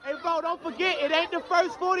bro. Don't forget, it ain't the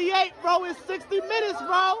first 48, bro. It's 60 minutes,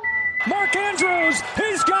 bro. Mark Andrews,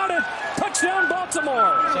 he's got it. Touchdown,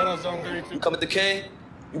 Baltimore. Shout out Zone 32. You come at the King,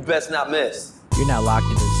 you best not miss. You're now locked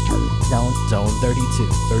into Zone 32.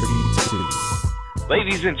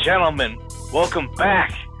 Ladies and gentlemen, welcome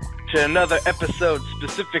back to another episode,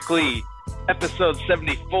 specifically episode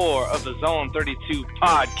 74 of the Zone 32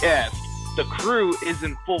 podcast. The crew is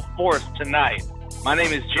in full force tonight. My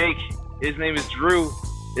name is Jake. His name is Drew.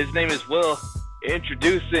 His name is Will.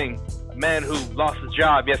 Introducing a man who lost his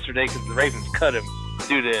job yesterday because the Ravens cut him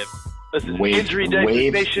due to injury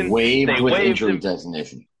designation. Waived with injury him.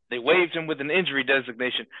 Designation. They waived him with an injury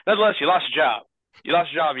designation. Nonetheless, you lost your job. You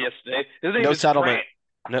lost your job yesterday. His name no is settlement.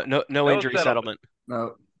 Grant. No injury settlement.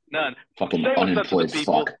 No. None. Fucking Say what's up to unemployed the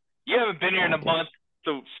people. fuck. You haven't been here in a month,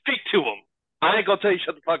 so speak to them. I ain't gonna tell you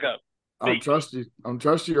shut the fuck up. I trust you. I'm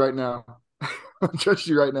trust you right now. I trust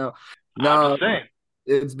you right now. I'm No, just saying.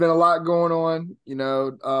 it's been a lot going on.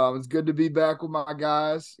 It's good to be back with my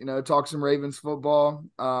guys. Talk some Ravens football.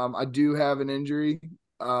 I do have an injury.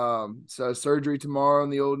 So surgery tomorrow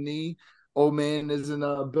on the old knee. Old man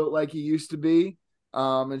isn't built like he used to be.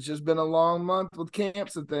 It's just been a long month with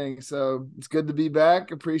camps and things. So it's good to be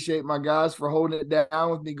back. Appreciate my guys for holding it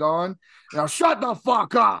down with me gone. Now shut the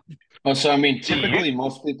fuck up. Oh, so I mean, typically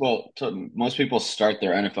most people start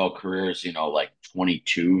their NFL careers, like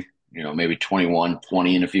 22, maybe 21,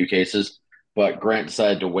 20 in a few cases. But Grant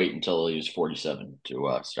decided to wait until he was 47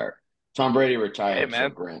 to start. Tom Brady retired, so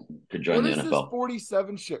Grant could join the NFL. Where does this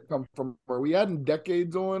 47 shit come from? Are we adding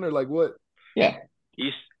decades on, or like what? Yeah.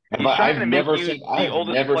 He's trying to make you the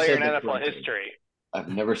oldest player in NFL history. I've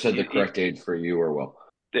never said the correct age for you or Will.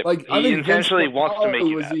 Like, he intentionally wants to make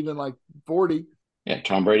you was that. even like 40. Yeah,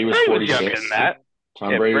 Tom Brady was 46. Younger than that.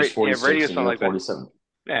 Tom Brady was 46 Brady was and something like 47.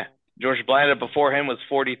 That. Yeah. George Blanda before him was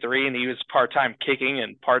 43, and he was part-time kicking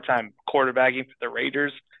and part-time quarterbacking for the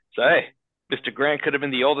Raiders. So, hey, Mr. Grant could have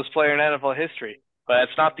been the oldest player in NFL history, but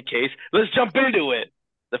that's not the case. Let's jump into it.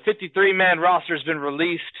 The 53-man roster has been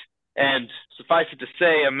released, and suffice it to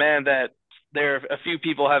say, a man that a few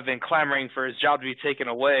people have been clamoring for his job to be taken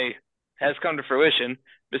away has come to fruition.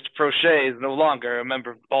 Mr. Prochet is no longer a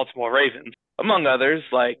member of the Baltimore Ravens. Among others,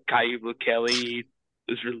 like Caillou Kelly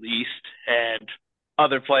was released and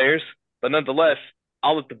other players. But nonetheless,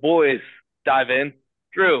 I'll let the boys dive in.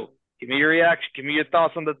 Drew, give me your reaction. Give me your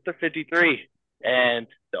thoughts on the 53 and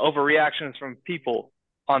the overreactions from people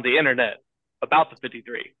on the internet about the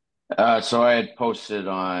 53. So I had posted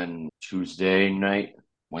on Wednesday night,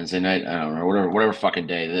 I don't know, whatever fucking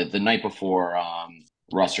day. The night before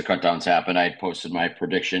roster cutdowns happened, I had posted my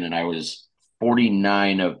prediction, and I was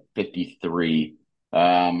 49 of 53.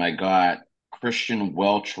 I got Christian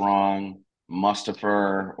Welch wrong,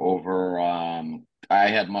 Mustipher over. I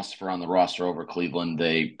had Mustipher on the roster over Cleveland.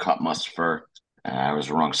 They cut Mustipher. I was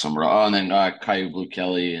wrong somewhere. Oh, and then Caillou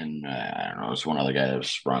Kelly and I don't know, it was one other guy that was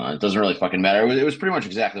sprung on. It doesn't really fucking matter. It was pretty much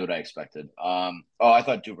exactly what I expected. I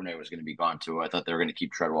thought Duvernay was going to be gone too. I thought they were going to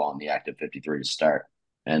keep Treadwell on the active 53 to start,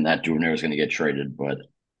 and that Duvernay was going to get traded. But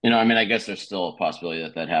I guess there's still a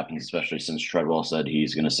possibility that happens, especially since Treadwell said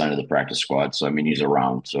he's going to sign to the practice squad. So he's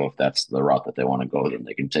around. So if that's the route that they want to go, then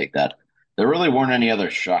they can take that. There really weren't any other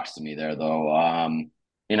shocks to me there, though.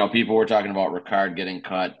 People were talking about Ricard getting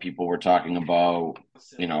cut. People were talking about,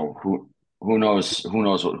 who knows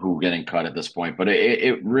who getting cut at this point. But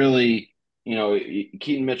it really,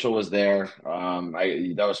 Keaton Mitchell was there.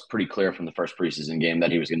 That was pretty clear from the first preseason game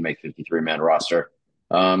that he was going to make 53-man roster.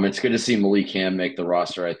 It's good to see Malik Ham make the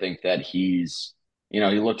roster. I think that he's, he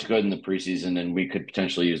looked good in the preseason, and we could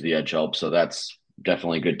potentially use the edge help. So that's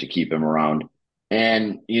definitely good to keep him around.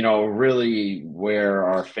 And, really where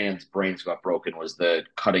our fans' brains got broken was the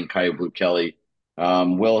cutting Caillou Kelly.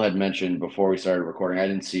 Will had mentioned before we started recording, I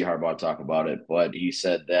didn't see Harbaugh talk about it, but he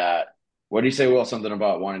said that, what did he say, Will? Something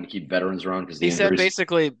about wanting to keep veterans around? Because he said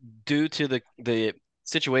basically due to the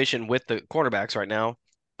situation with the cornerbacks right now,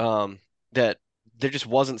 that there just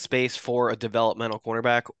wasn't space for a developmental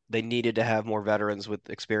cornerback. They needed to have more veterans with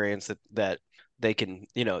experience that they can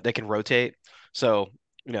rotate. So,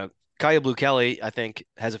 Caillou Kelly, I think,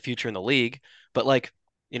 has a future in the league, but there's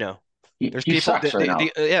he people. Sucks right now.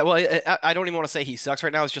 I don't even want to say he sucks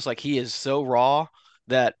right now. It's just like he is so raw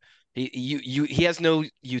that he has no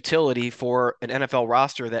utility for an NFL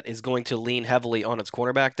roster that is going to lean heavily on its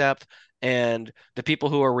cornerback depth. And the people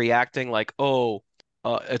who are reacting like,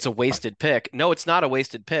 it's a wasted pick. No, it's not a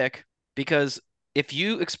wasted pick, because if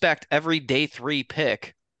you expect every day 3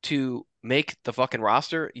 pick to make the fucking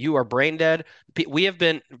roster, you are brain dead. We have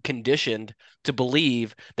been conditioned to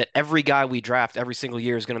believe that every guy we draft every single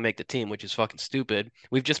year is going to make the team, which is fucking stupid.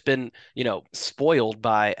 We've just been, spoiled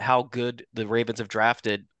by how good the Ravens have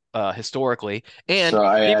drafted historically. And So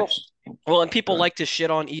I people, actually, well, and people like to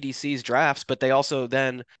shit on EDC's drafts, but they also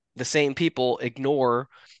then the same people ignore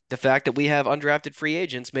the fact that we have undrafted free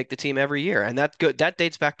agents make the team every year, and that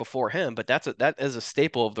dates back before him. But that is a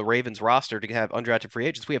staple of the Ravens roster to have undrafted free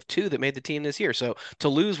agents. We have two that made the team this year. So to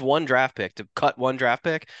lose one draft pick, to cut one draft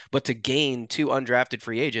pick, but to gain two undrafted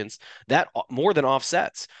free agents, that more than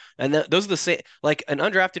offsets. And those are the same. Like an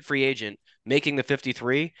undrafted free agent making the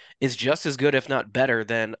 53 is just as good, if not better,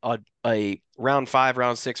 than a round 5,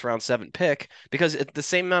 round 6, round 7 pick because the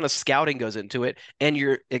same amount of scouting goes into it, and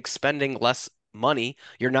you're expending less money.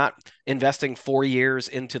 You're not investing 4 years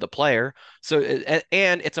into the player. So,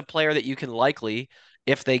 and it's a player that you can likely,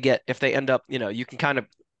 if they end up, you can kind of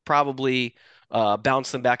probably bounce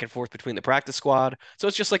them back and forth between the practice squad. So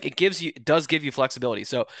it's just like it does give you flexibility.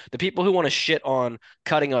 So the people who want to shit on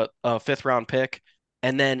cutting a fifth round pick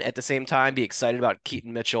and then at the same time be excited about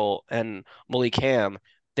Keaton Mitchell and Malik Ham,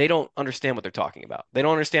 they don't understand what they're talking about. They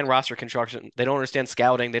don't understand roster construction. They don't understand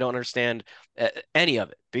scouting. They don't understand any of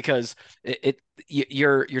it because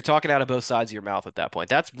you're talking out of both sides of your mouth at that point.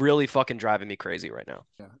 That's really fucking driving me crazy right now.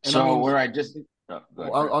 Yeah. So where I just I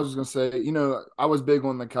was just gonna say, I was big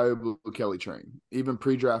on the Kyle Blue Kelly train, even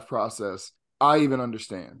pre-draft process. I even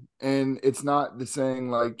understand, and it's not the saying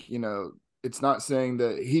like it's not saying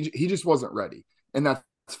that he just wasn't ready, and that's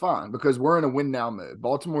fine because we're in a win now mode.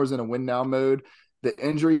 Baltimore's in a win now mode. The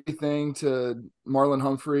injury thing to Marlon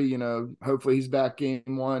Humphrey, hopefully he's back game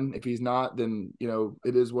 1. If he's not, then,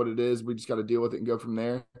 it is what it is. We just got to deal with it and go from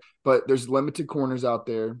there. But there's limited corners out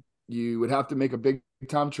there. You would have to make a big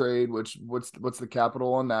time trade, which what's the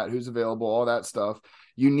capital on that? Who's available? All that stuff.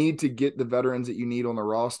 You need to get the veterans that you need on the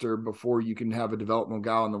roster before you can have a developmental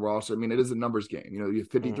guy on the roster. I mean, it is a numbers game. You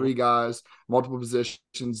have 53 guys, multiple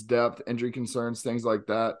positions, depth, injury concerns, things like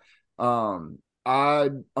that. I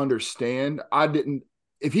understand.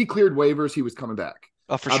 If he cleared waivers, he was coming back.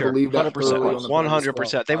 Oh, for sure. I believe that 100%.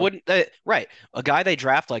 100%. They wouldn't, right. A guy they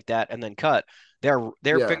draft like that and then cut, their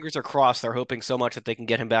fingers are crossed. They're hoping so much that they can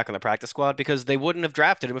get him back on the practice squad because they wouldn't have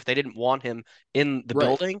drafted him if they didn't want him in the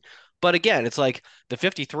building. But again, it's like the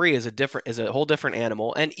 53 is a whole different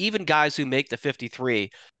animal. And even guys who make the 53,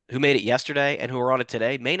 who made it yesterday and who are on it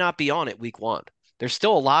today, may not be on it week 1. There's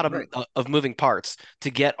still a lot of moving parts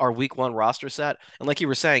to get our week 1 roster set. And like you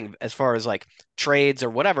were saying, as far as like trades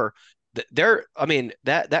or whatever,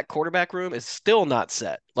 that quarterback room is still not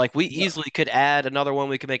set. Like we easily could add another one.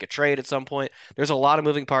 We could make a trade at some point. There's a lot of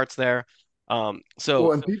moving parts there. And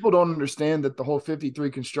people don't understand that the whole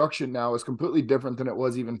 53 construction now is completely different than it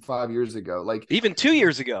was even 5 years ago. Like even 2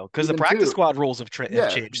 years ago, because the practice squad rules have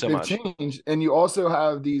changed so much. Changed, and you also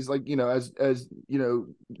have these as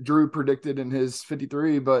Drew predicted in his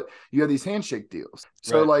 53, but you have these handshake deals.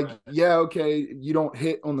 So you don't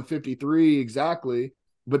hit on the 53 exactly,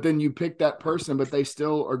 but then you pick that person, but they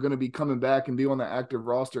still are going to be coming back and be on the active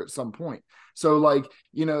roster at some point. So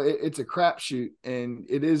it's a crapshoot, and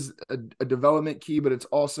it is a development key, but it's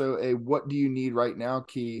also a what do you need right now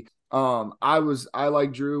key. I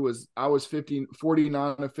like Drew I was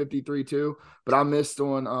 49 of 53 too, but I missed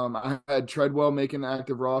on I had Treadwell making the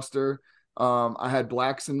active roster. I had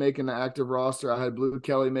Blackson making the active roster. I had Blue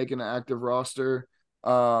Kelly making the active roster.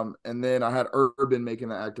 And then I had Urban making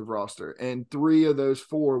the active roster, and 3 of those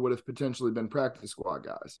 4 would have potentially been practice squad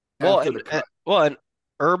guys. And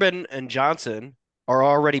Urban and Johnson are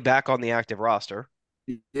already back on the active roster.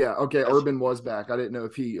 Yeah. Okay. Urban was back. I didn't know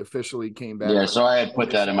if he officially came back. Yeah. So I had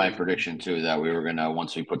put that in my prediction too, that we were going to,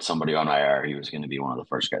 once we put somebody on IR, he was going to be one of the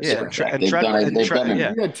first guys. Yeah.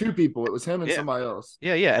 We had 2 people. It was him and somebody else.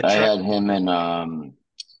 Yeah. Yeah. I had him and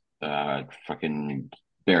fucking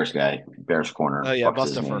Bears guy, Bears corner. Oh yeah.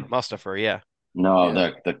 Mustafa. Yeah. No,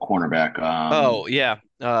 the cornerback.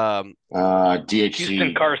 DHC.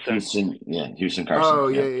 Houston Carson. Houston Carson. Oh,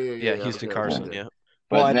 yeah. Houston Carson, yeah.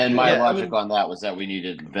 But then my logic on that was that we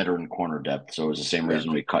needed veteran corner depth. So it was the same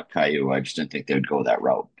reason we cut Caillou. I just didn't think they would go that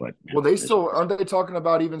route. But they still aren't they talking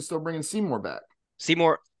about even still bringing Seymour back?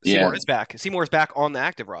 Seymour is back. Seymour is back on the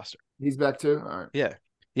active roster. He's back too. All right. Yeah.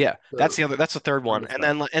 Yeah, that's the third one. And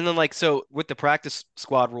then so with the practice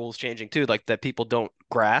squad rules changing too, like that people don't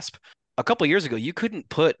grasp. A couple of years ago, you couldn't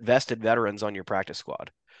put vested veterans on your practice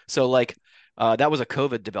squad. So that was a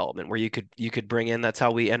COVID development where you could bring in. That's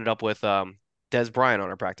how we ended up with Des Bryant on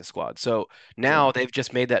our practice squad. So now they've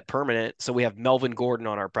just made that permanent. So we have Melvin Gordon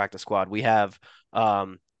on our practice squad. We have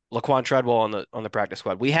Laquan Treadwell on the practice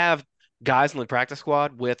squad. We have guys in the practice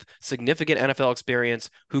squad with significant NFL experience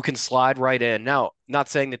who can slide right in. Now, not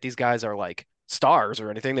saying that these guys are like stars or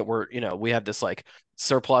anything that we have this like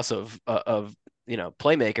surplus of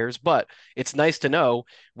playmakers, but it's nice to know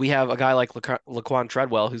we have a guy like Laquan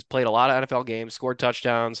Treadwell who's played a lot of NFL games, scored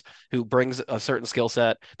touchdowns, who brings a certain skill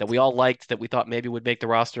set that we all liked, that we thought maybe would make the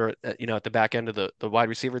roster at the back end of the wide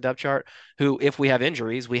receiver depth chart, who, if we have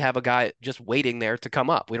injuries, we have a guy just waiting there to come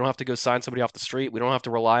up. We don't have to go sign somebody off the street. We don't have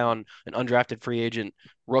to rely on an undrafted free agent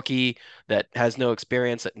rookie that has no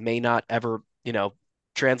experience, that may not ever,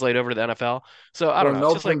 translate over to the NFL. So I don't know.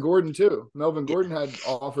 Melvin Gordon too. Melvin Gordon had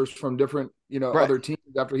offers from different, Right. other teams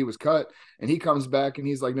after he was cut, and he comes back and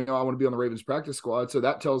he's like, no, I want to be on the Ravens practice squad. So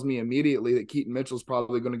that tells me immediately that Keaton Mitchell's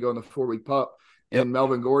probably going to go in the 4-week pup, Yep. and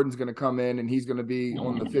Melvin Gordon's going to come in and he's going to be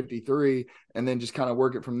on the 53 and then just kind of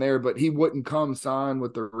work it from there. But he wouldn't come sign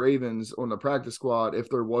with the Ravens on the practice squad if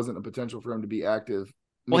there wasn't a potential for him to be active.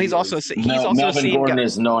 Well, he's also Melvin seen Gordon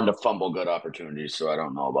is known to fumble good opportunities, so I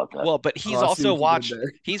don't know about that. Well, but he's also watched.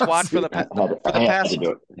 He's watched for the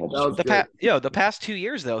past 2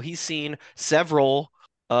 years though. He's seen several,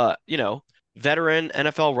 veteran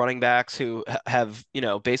NFL running backs who have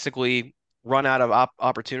basically run out of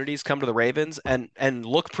opportunities, come to the Ravens and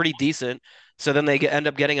look pretty decent. So then they end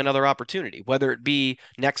up getting another opportunity, whether it be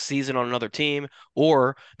next season on another team,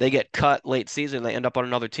 or they get cut late season, they end up on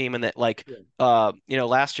another team. And that,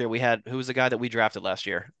 last year who was the guy that we drafted last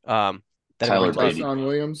year? Tyler Beatty.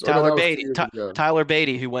 Tyler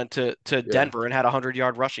Beatty, who went to Denver and had a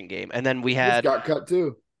 100-yard rushing game. And then we had got cut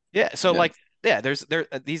too. Yeah. So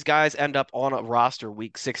these guys end up on a roster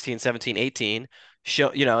week 16, 17, 18,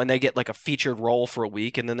 and they get like a featured role for a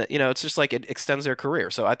week, and then it's just like it extends their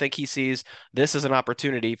career. So I think he sees this as an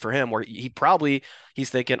opportunity for him where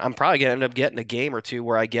he's thinking, I'm probably gonna end up getting a game or two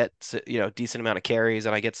where I get decent amount of carries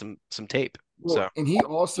and I get some tape. Well, and he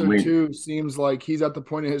also too seems like he's at the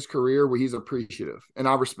point in his career where he's appreciative, and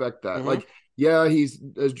I respect that. Mm-hmm. He's,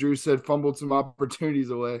 as Drew said, fumbled some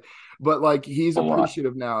opportunities away, but he's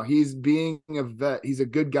appreciative now. He's being a vet. He's a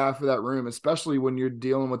good guy for that room, especially when you're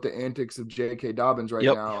dealing with the antics of J.K. Dobbins right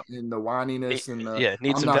now, and the whininess and the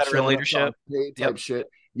needs some veteran leadership type shit.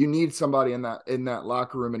 You need somebody in that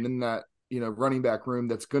locker room and in that running back room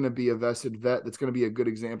that's going to be a vested vet, that's going to be a good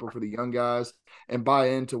example for the young guys and buy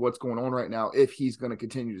into what's going on right now. If he's going to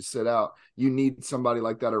continue to sit out, you need somebody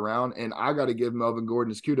like that around. And I got to give Melvin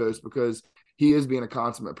Gordon his kudos because he is being a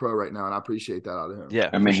consummate pro right now, and I appreciate that out of him.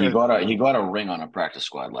 Yeah, I mean, he got a ring on a practice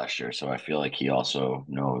squad last year, so I feel like he also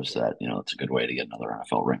knows that it's a good way to get another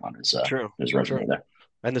NFL ring on his resume there.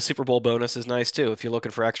 And the Super Bowl bonus is nice too if you're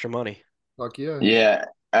looking for extra money. Fuck yeah. Yeah,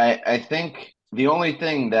 I think the only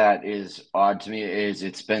thing that is odd to me is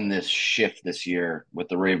it's been this shift this year with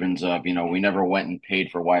the Ravens of, we never went and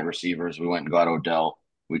paid for wide receivers. We went and got Odell.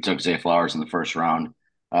 We took Zay Flowers in the first round.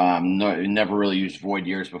 Never really used void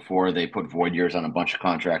years before. They put void years on a bunch of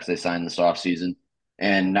contracts they signed this offseason.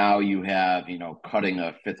 And now you have, cutting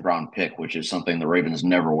a 5th round pick, which is something the Ravens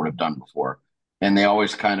never would have done before. And they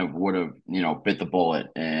always kind of would have, bit the bullet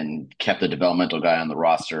and kept the developmental guy on the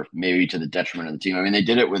roster, maybe to the detriment of the team. I mean, they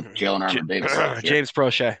did it with Jalen Armour Davis last year. James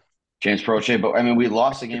Prochet. But, I mean, we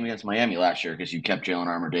lost the game against Miami last year because you kept Jalen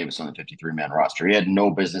Armour Davis on the 53-man roster. He had no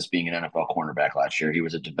business being an NFL cornerback last year. He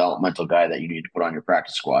was a developmental guy that you need to put on your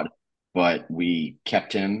practice squad. But we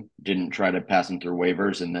kept him, didn't try to pass him through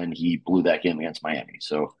waivers, and then he blew that game against Miami.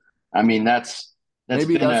 So, I mean, that's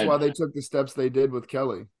why they took the steps they did with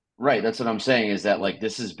Kelly. Right. That's what I'm saying is that,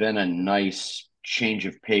 this has been a nice change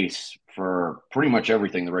of pace for pretty much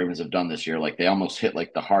everything the Ravens have done this year. They almost hit,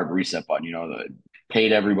 the hard reset button,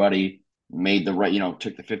 paid everybody, made the right,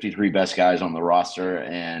 took the 53 best guys on the roster.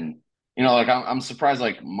 And, I'm surprised,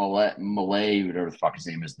 Malay, whatever the fuck his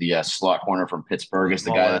name is, the slot corner from Pittsburgh is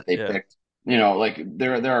the guy that they picked.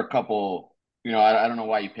 There are a couple. I don't know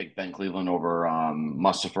why you picked Ben Cleveland over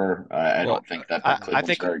Mustafa. I don't think that Ben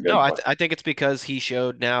Cleveland's very good. No, I think it's because he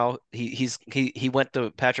showed now he went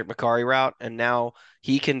the Patrick McCarry route, and now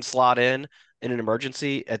he can slot in an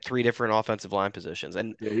emergency at 3 different offensive line positions.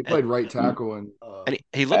 And he played right tackle, and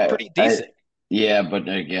he looked pretty decent. Yeah, but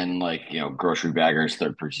again, grocery bagger's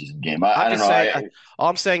 3rd preseason game. I don't know. All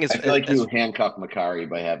I'm saying is, I feel like you handcuff McCarry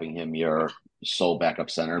by having him your sole backup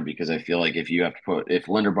center, because I feel like if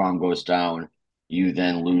Linderbaum goes down, you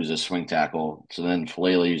then lose a swing tackle. So then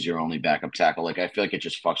Falele is your only backup tackle. I feel like it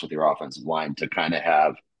just fucks with your offensive line to kind of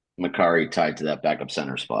have McCarry tied to that backup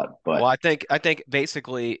center spot. But I think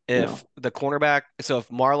basically if the cornerback, so if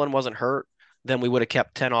Marlon wasn't hurt, then we would have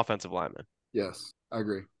kept 10 offensive linemen. Yes, I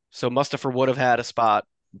agree. So Mustafa would have had a spot.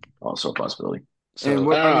 Also a possibility.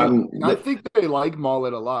 So, I think they like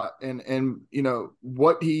Mullet a lot, and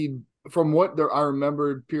what he from what I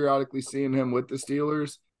remembered periodically seeing him with the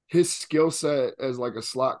Steelers, his skill set as like a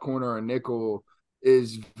slot corner or nickel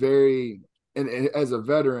is very, and as a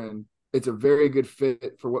veteran, it's a very good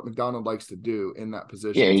fit for what McDonald likes to do in that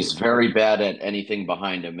position. Yeah, he's very bad at anything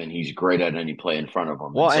behind him, and he's great at any play in front of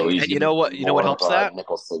him. Well, so and he's you know what? You know what more helps of a that?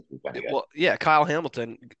 nickel safety kind of guy. Well, yeah, Kyle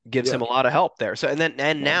Hamilton gives him a lot of help there. So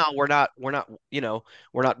now we're not we're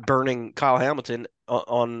not burning Kyle Hamilton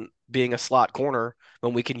on being a slot corner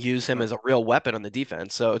when we can use him as a real weapon on the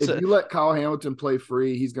defense. So if you let Kyle Hamilton play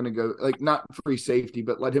free, he's going to go like not free safety,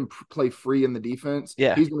 but let him play free in the defense.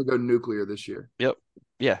 Yeah, he's going to go nuclear this year. Yep.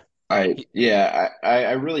 Yeah.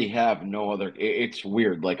 I really have no other. It's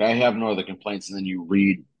weird. Like I have no other complaints, and then you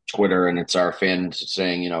read Twitter, and it's our fans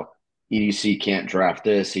saying, EDC can't draft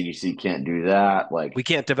this, EDC can't do that. Like we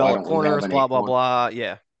can't develop corners, blah blah blah.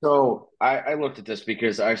 Yeah. So I looked at this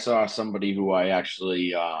because I saw somebody who I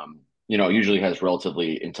actually, usually has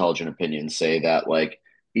relatively intelligent opinions say that like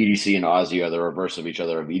EDC and Ozzy are the reverse of each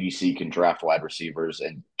other. If EDC can draft wide receivers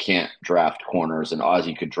and can't draft corners, and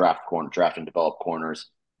Ozzy could draft and develop corners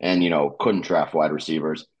and, couldn't draft wide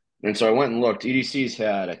receivers. And so I went and looked. EDC's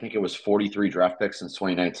had, I think it was 43 draft picks since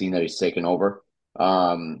 2019 that he's taken over.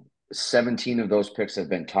 17 of those picks have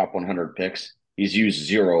been top 100 picks. He's used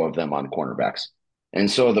 0 of them on cornerbacks. And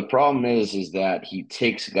so the problem is that he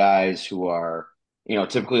takes guys who are,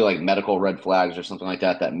 typically like medical red flags or something like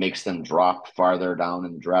that makes them drop farther down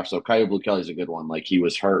in the draft. So Kyu Blu Kelly's a good one. Like he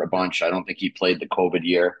was hurt a bunch. I don't think he played the COVID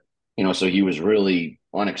year, so he was really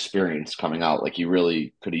unexperienced coming out. Like he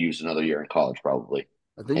really could have used another year in college probably.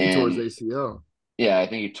 I think he tore his ACL. Yeah, I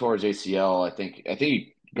think he tore his ACL. I think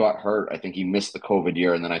he got hurt. I think he missed the COVID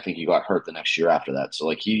year, and then I think he got hurt the next year after that. So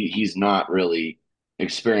like he's not really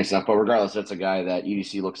experienced enough. But regardless, that's a guy that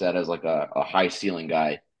EDC looks at as like a high ceiling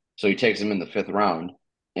guy. So he takes him in the 5th round.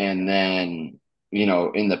 And then,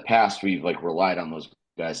 in the past, we've like relied on those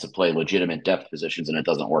guys to play legitimate depth positions, and it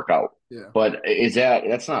doesn't work out. Yeah. But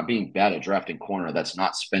that's not being bad at drafting corner. That's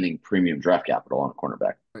not spending premium draft capital on a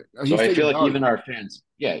cornerback. Right. So I feel like even our fans,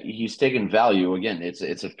 he's taking value. Again, it's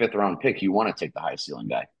a 5th round pick. You want to take the high ceiling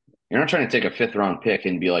guy. You're not trying to take a 5th round pick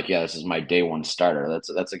and be like, yeah, this is my day one starter.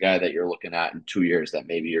 That's a guy that you're looking at in 2 years that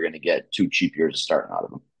maybe you're going to get 2 cheap years of starting out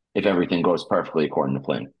of him if everything goes perfectly according to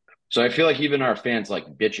plan. So I feel like even our fans like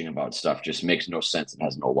bitching about stuff just makes no sense and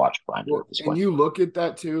has no logic behind it at this point. And you look at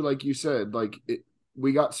that too, like you said, like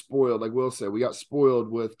we got spoiled. Like Will said, we got spoiled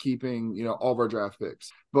with keeping all of our draft picks.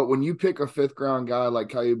 But when you pick a 5th round guy like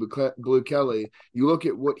Kyu Blu Kelly, you look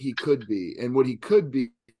at what he could be, and what he could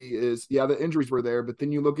be is the injuries were there, but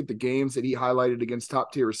then you look at the games that he highlighted against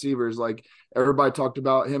top tier receivers. Like everybody talked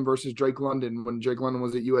about him versus Drake London when Drake London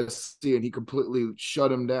was at USC, and he completely shut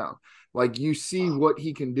him down. Like you see what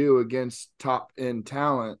he can do against top end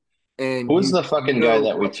talent. And who was the fucking guy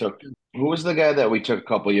that we took? Who was the guy that we took a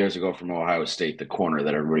couple years ago from Ohio State, the corner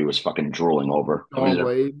that everybody was fucking drooling over? Shaun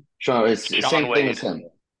Wade. It's the same thing as him.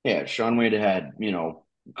 Yeah, Shaun Wade had,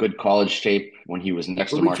 good college tape when he was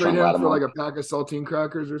next to Marshawn Lattimore. For like a pack of saltine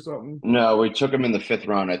crackers or something? No, we took him in the 5th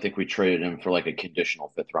round. I think we traded him for like a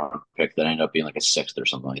conditional 5th round pick that ended up being like a 6th or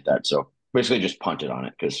something like that. So basically just punted on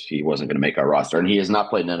it because he wasn't going to make our roster. And he has not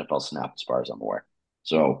played an NFL snap as far as I'm aware.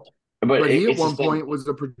 So, but he at one point was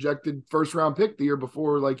a projected 1st round pick the year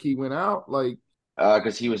before, like he went out, like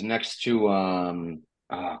because he was next to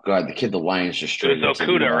the kid the Lions just traded. It was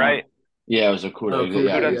Okudah, right? Yeah, it was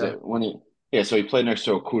Okudah. So he played next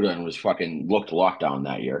to Okudah and was fucking looked lockdown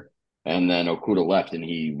that year. And then Okudah left and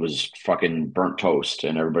he was fucking burnt toast.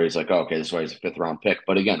 And everybody's like, okay, this is why he's a 5th round pick.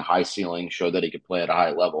 But again, high ceiling, showed that he could play at a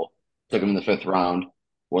high level. Took him in the 5th round.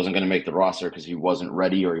 Wasn't going to make the roster because he wasn't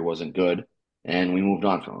ready or he wasn't good. And we moved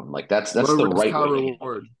on from him. Like that's the right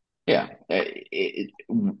way. Yeah.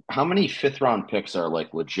 How many 5th round picks are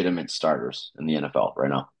like legitimate starters in the NFL right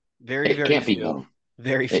now? Very can't few. Be many.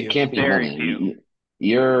 Very few. It can't be very many. Few.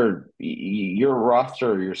 Your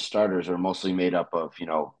roster, your starters are mostly made up of,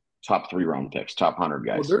 top 3 round picks, top 100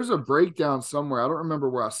 guys. Well, there's a breakdown somewhere. I don't remember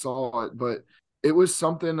where I saw it, but it was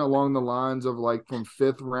something along the lines of like from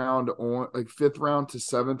 5th round on, like 5th round to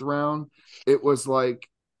 7th round, it was like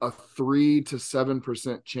a 3 to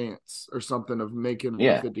 7% chance or something of making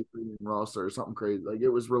a 53 roster or something crazy. Like it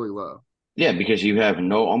was really low. Yeah, because you have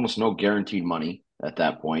almost no guaranteed money at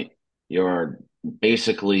that point. You're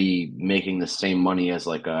basically making the same money as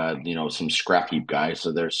like some scrap heap guy.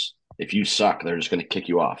 So if you suck, they're just going to kick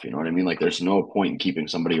you off. You know what I mean? Like there's no point in keeping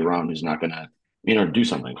somebody around who's not going to, do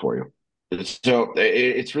something for you. So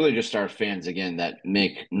it's really just our fans again that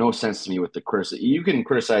make no sense to me with the criticism. You can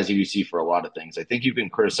criticize EDC for a lot of things. I think you can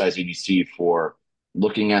criticize EDC for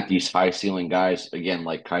looking at these high ceiling guys again,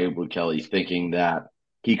 like Kyu Blu Kelly, thinking that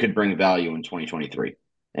he could bring value in 2023,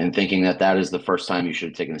 and thinking that is the first time you should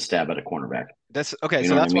have taken a stab at a cornerback. That's okay. You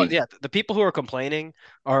So know that's what I what, mean? yeah, the people who are complaining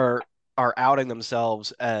are outing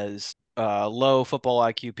themselves as low football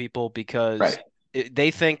IQ people because Right.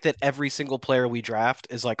 they think that every single player we draft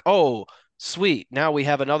is like, oh, sweet, now we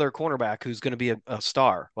have another cornerback who's going to be a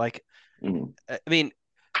star. Like, Mhm. I mean,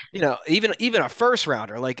 even a first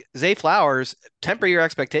rounder like Zay Flowers, temper your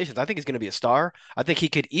expectations. I think he's going to be a star. I think he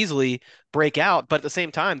could easily break out, but at the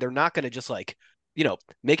same time, they're not going to just like,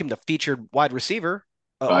 make him the featured wide receiver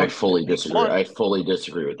I on fully week disagree. one. I fully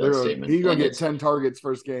disagree with that Literally, statement. he's gonna And get it's 10 targets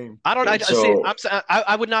first game. I don't. I see. so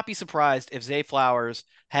I would not be surprised if Zay Flowers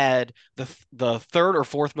had the third or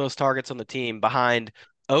fourth most targets on the team behind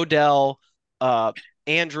Odell, uh,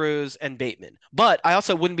 Andrews, and Bateman. But I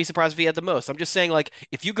also wouldn't be surprised if he had the most. I'm just saying, like,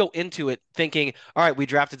 if you go into it thinking, all right, we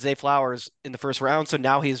drafted Zay Flowers in the first round, so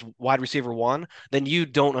now he's wide receiver one, then you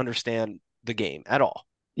don't understand the game at all.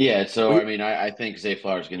 yeah, so We- I mean, I think Zay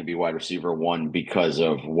Flowers is going to be wide receiver one because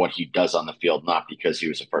of what he does on the field, not because he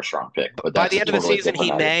was a first round pick. But By that's the a end of the totally season, different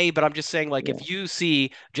he argument. may, but I'm just saying, like, Yeah. if you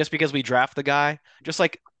see just because we draft the guy, just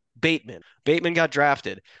like Bateman got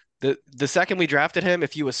drafted. The second we drafted him,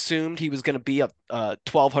 if you assumed he was going to be a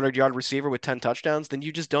 1,200-yard receiver with 10 touchdowns, then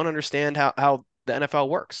you just don't understand how the NFL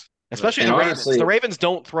works. Especially And the Ravens. honestly, The Ravens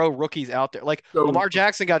don't throw rookies out there. Like So- Lamar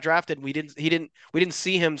Jackson got drafted, and we didn't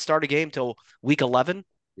see him start a game till week 11.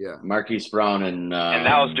 Yeah. Marquise Brown and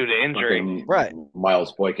that was due to injury. fucking Right.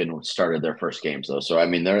 Miles Boykin started their first games though, so I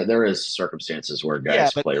mean there is circumstances where Yeah,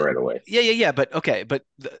 guys but play right away. Yeah. But okay, but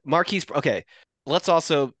Marquise. Okay, let's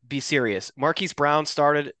also be serious. Marquise Brown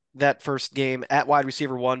started that first game at wide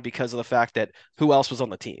receiver one because of the fact that who else was on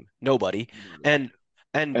the team? Nobody. And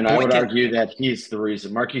And Boykin, I would argue that he's the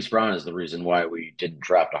reason. Marquise Brown is the reason why we didn't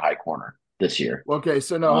draft a high corner this year. Okay,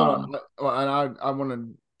 so no, hold on. Well, and I want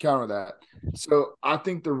to counter that. So I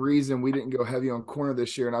think the reason we didn't go heavy on corner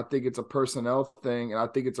this year, and I think it's a personnel thing, and I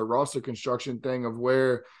think it's a roster construction thing of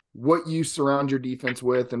what you surround your defense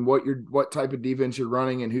with and what type of defense you're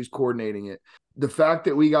running and who's coordinating it. The fact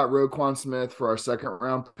that we got Roquan Smith for our second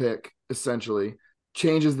round pick essentially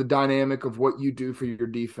changes the dynamic of what you do for your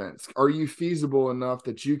defense. Are you feasible enough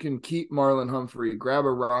that you can keep Marlon Humphrey, grab a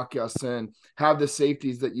Rock Ya-Sin, have the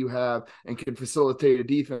safeties that you have, and can facilitate a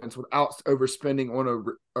defense without overspending on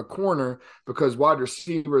a corner because wide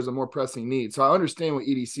receiver is a more pressing need. So I understand what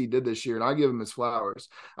EDC did this year, and I give him his flowers.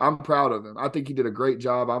 I'm proud of him. I think he did a great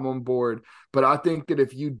job. I'm on board. But I think that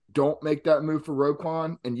if you don't make that move for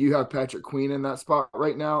Roquan and you have Patrick Queen in that spot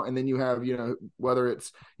right now, and then you have, whether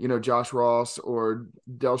it's, Josh Ross or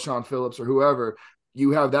Delshon Phillips or whoever,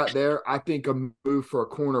 you have that there. I think a move for a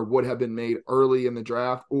corner would have been made early in the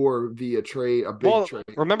draft or via trade, a big trade.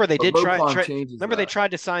 Remember they But did try. Roquan They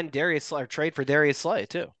tried to sign Darius Slay or trade for Darius Slay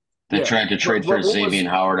too. They tried to trade for Xavier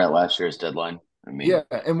Howard at last year's deadline. I mean, yeah.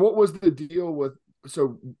 And what was the deal with?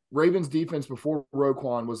 So Ravens defense before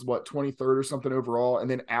Roquan was what 23rd or something overall, and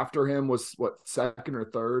then after him was what second or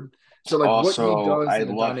third. So like also, what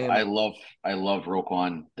he does, I love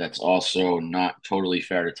Roquan. That's also not totally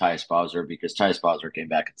fair to Tyus Bowser because Tyus Bowser came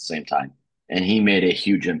back at the same time, and he made a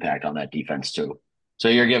huge impact on that defense too. So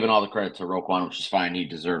you're giving all the credit to Roquan, which is fine. He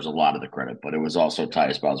deserves a lot of the credit, but it was also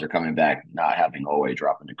Tyus Bowser coming back, not having Owe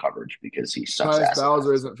drop into coverage because he sucks. Tyus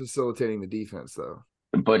Bowser isn't facilitating the defense though.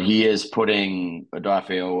 But he is putting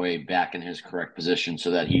Odafe Owe back in his correct position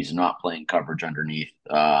so that he's not playing coverage underneath,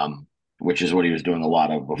 which is what he was doing a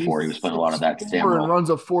lot of before. He was playing a lot of that Sam and runs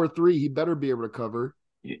a 4-3. He better be able to cover.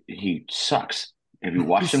 He sucks. Have you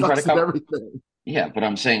watched him try to cover? Everything. Yeah, but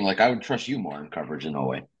I'm saying like I would trust you more in coverage than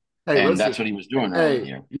Owe. Hey, and that's what he was doing early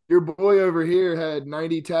here. Your boy over here had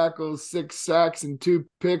 90 tackles, 6 sacks, and 2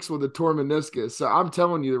 picks with a torn meniscus. So I'm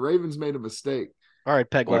telling you, the Ravens made a mistake. All right,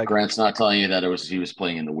 peg leg. Grant's not telling you that he was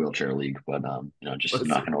playing in the wheelchair league, but just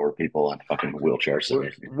knocking over people on fucking wheelchairs.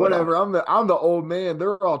 Whatever. I'm the old man.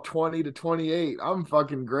 They're all 20 to 28. I'm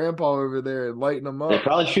fucking grandpa over there lighting them up. They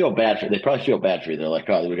probably feel bad for you. They're like,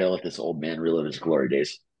 oh, we gotta let this old man relive his glory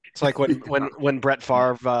days. It's like when Brett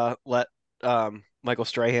Favre let Michael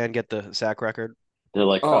Strahan get the sack record. They're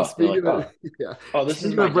like, this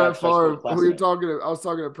is my Brett Favre. I was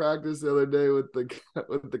talking at practice the other day with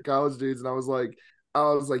the college dudes, and I was like,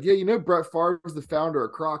 yeah, Brett Favre is the founder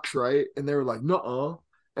of Crocs, right? And they were like, nuh-uh.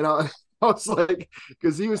 And I was like,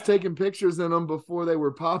 because he was taking pictures in them before they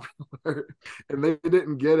were popular, and they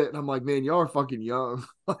didn't get it. And I'm like, man, y'all are fucking young.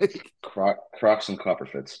 Like Crocs and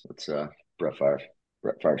Copperfits. It's Brett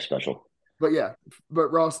Favre special. But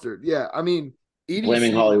rostered. Yeah, I mean,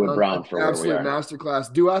 blaming EDC Hollywood done Brown an for where we absolute are.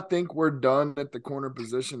 masterclass. Do I think we're done at the corner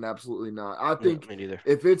position? Absolutely not. I think me neither.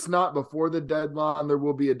 if it's not before the deadline, there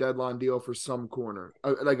will be a deadline deal for some corner,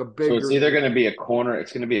 like a bigger. So it's either going to be a corner,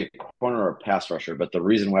 it's going to be a corner or a pass rusher. But the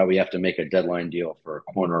reason why we have to make a deadline deal for a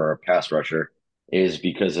corner or a pass rusher is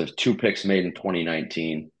because of 2 picks made in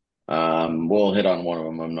 2019. We'll hit on one of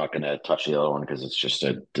them. I'm not going to touch the other one because it's just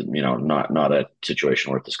not a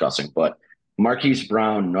situation worth discussing. But Marquise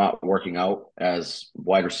Brown not working out as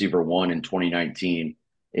wide receiver 1 in 2019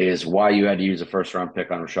 is why you had to use a first round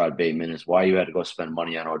pick on Rashad Bateman, is why you had to go spend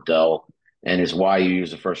money on Odell, and is why you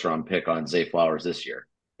use a first round pick on Zay Flowers this year.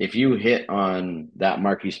 If you hit on that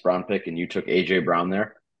Marquise Brown pick and you took AJ Brown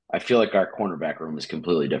there, I feel like our cornerback room is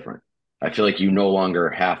completely different. I feel like you no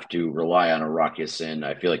longer have to rely on a Rock Ya-Sin.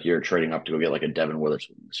 I feel like you're trading up to go get like a Devin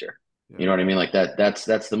Witherspoon this year. Yeah. You know what I mean? Like that's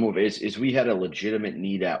the move. Is we had a legitimate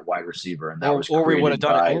need at wide receiver, and that was we would have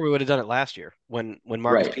done it. Or we would have done it last year when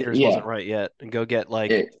Marcus Peters wasn't right yet, and go get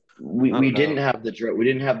like we didn't have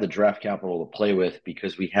the draft capital to play with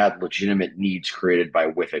because we had legitimate needs created by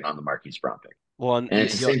whiffing on the Marquise Brown pick. Well, and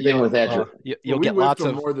it's the same thing with that. You'll get lots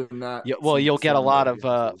of more than that. You'll get a lot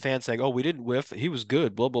of fans saying, "Oh, we didn't whiff. He was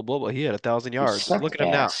good. Blah blah blah blah. He had 1,000 yards. Look at him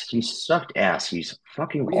now. He sucked ass. He's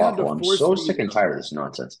fucking awful. I'm so sick and tired of this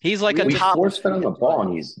nonsense. He's like a top. We force fed on the ball,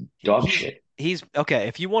 and he's dog shit. He's okay.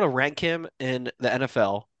 If you want to rank him in the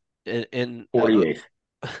NFL, in 48th.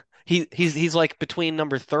 He's like between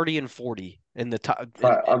number 30 and 40 in the top.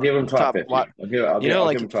 I'll give him top 50. I'll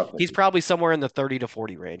give him top 50. He's probably somewhere in the 30 to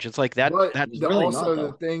 40 range. It's like that. But that's really also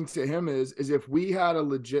the thing to him is if we had a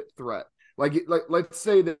legit threat, like let's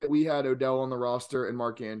say that we had Odell on the roster and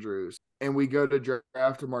Mark Andrews, and we go to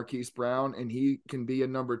draft Marquise Brown, and he can be a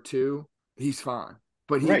number 2, he's fine.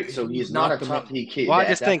 But he's not a top. Well, I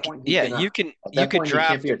just think, you can draft. He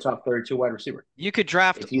can't be a top 32 wide receiver. You could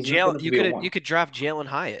draft Jalen. You could draft Jalen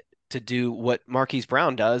Hyatt to do what Marquise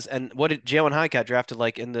Brown does, and what did Jalen Hyatt got drafted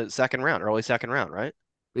like in the early second round, right?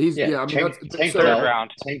 He's third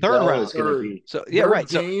round. Third round. So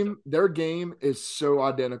their game is so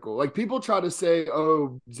identical. Like people try to say,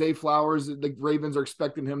 "Oh, Zay Flowers, the Ravens are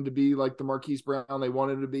expecting him to be like the Marquise Brown they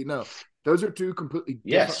wanted to be." No, those are two completely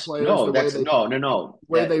different players. No. The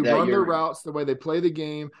way they run their routes, the way they play the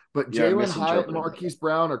game. But Jalen Hyatt and Marquise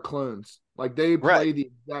Brown are clones. Like they play the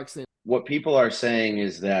exact same. What people are saying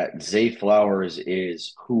is that Zay Flowers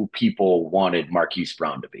is who people wanted Marquise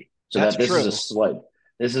Brown to be. So this is a slight.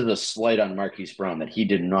 This is a slight on Marquise Brown that he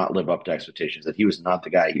did not live up to expectations, that he was not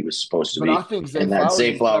the guy he was supposed to be. I think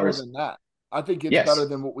Zay Flowers is better than that. I think it's better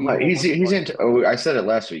than what we. I said it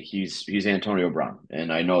last week. He's Antonio Brown,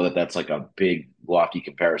 and I know that that's like a big lofty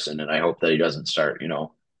comparison, and I hope that he doesn't start,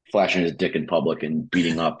 flashing his dick in public and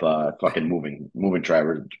beating up fucking moving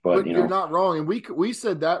drivers. But you're not wrong, and we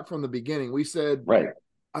said that from the beginning. We said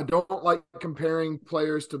I don't like comparing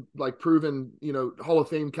players to like proven, Hall of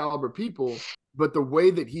Fame caliber people. But the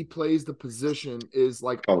way that he plays the position is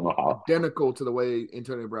like identical to the way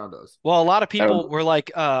Antonio Brown does. Well, a lot of people were like,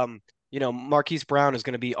 Marquise Brown is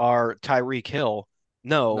going to be our Tyreek Hill.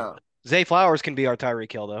 No, Zay Flowers can be our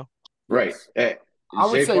Tyreek Hill, though. Right. I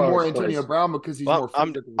would say more Antonio Brown because he's more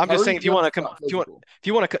physical. I'm just saying if you want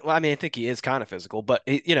to, I mean, I think he is kind of physical, but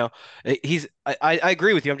he's. I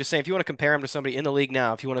agree with you. I'm just saying if you want to compare him to somebody in the league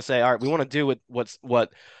now, if you want to say, all right, we want to do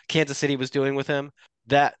what Kansas City was doing with him.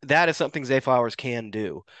 That is something Zay Flowers can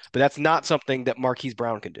do, but that's not something that Marquise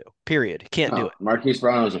Brown can do. Period. Can't do it. Marquise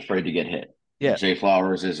Brown is afraid to get hit. Yeah. Zay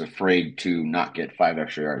Flowers is afraid to not get 5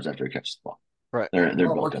 extra yards after he catches the ball. Right. They're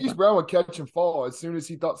both Marquise different. Brown would catch and fall as soon as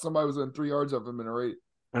he thought somebody was within 3 yards of him in a rate.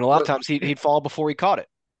 And a lot of times he'd fall before he caught it.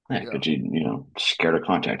 Yeah, but scared of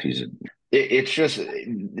contact. It's just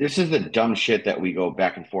this is the dumb shit that we go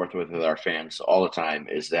back and forth with our fans all the time.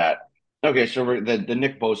 Is that okay? So the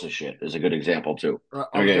Nick Bosa shit is a good example too.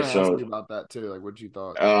 I was ask you about that too. Like, what you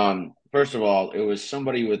thought? First of all, it was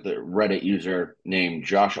somebody with the Reddit user named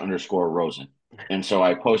Josh_Rosen. And so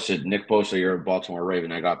I posted, Nick Bosa, you're a Baltimore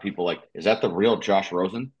Raven. I got people like, is that the real Josh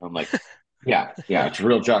Rosen? I'm like, yeah, it's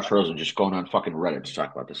real Josh Rosen just going on fucking Reddit to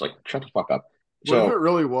talk about this. Like, shut the fuck up. What if it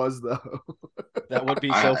really was, though? That would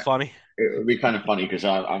be so funny. It would be kind of funny because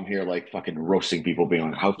I'm here like fucking roasting people,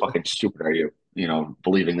 being like, how fucking stupid are you,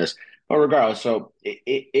 believing this? But regardless, so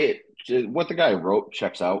what the guy wrote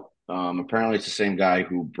checks out. Apparently it's the same guy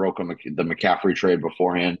who broke the McCaffrey trade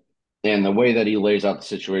beforehand. And the way that he lays out the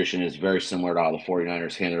situation is very similar to how the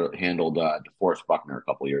 49ers handled DeForest Buckner a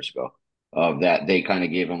couple of years ago. That they kind of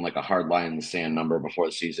gave him like a hard line in the sand number before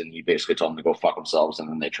the season. He basically told them to go fuck themselves, and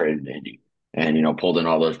then they traded to Indy and pulled in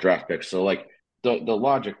all those draft picks. So like the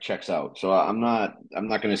logic checks out. So I'm not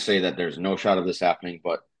going to say that there's no shot of this happening,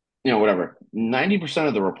 but whatever. 90%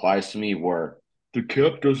 of the replies to me were the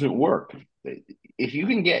cap doesn't work. If you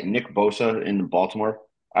can get Nick Bosa in Baltimore,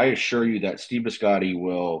 I assure you that Steve Biscotti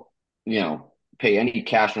will, pay any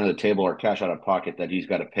cash under the table or cash out of pocket that he's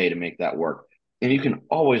got to pay to make that work. And you can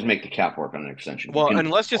always make the cap work on an extension. Well, and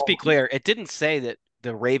let's just be clear. It didn't say that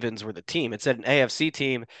the Ravens were the team. It said an AFC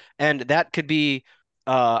team, and that could be,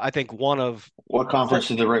 I think, one of. What conference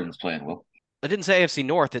did the Ravens play in? Well, it didn't say AFC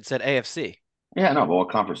North. It said AFC. Yeah, no, but what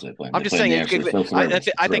conference did they play in? I'm just saying,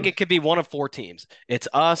 I think it could be one of 4 teams. It's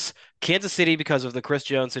us, Kansas City because of the Chris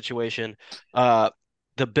Jones situation, the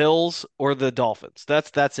Bills, or the Dolphins.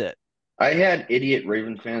 That's it. I had idiot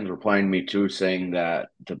Raven fans replying to me too, saying that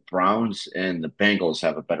the Browns and the Bengals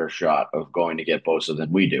have a better shot of going to get Bosa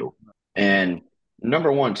than we do. And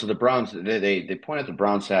number one, so the Browns, they point out the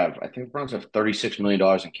Browns have, I think the Browns have $36 million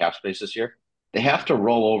in cap space this year. They have to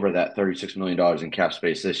roll over that $36 million in cap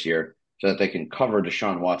space this year so that they can cover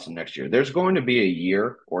Deshaun Watson next year. There's going to be a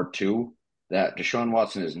year or two that Deshaun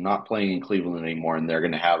Watson is not playing in Cleveland anymore, and they're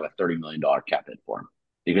going to have a $30 million cap hit for him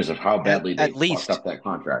because of how badly they fucked up that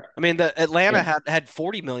contract. I mean, the Atlanta had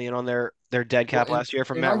 $40 million on their dead cap last year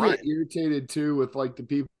from Matt Ryan. I get irritated too with like the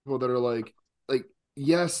people that are like,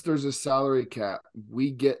 yes, there's a salary cap.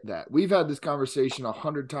 We get that. We've had this conversation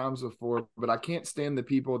 100 times before, but I can't stand the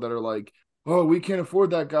people that are like, oh, we can't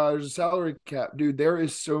afford that guy. There's a salary cap. Dude, there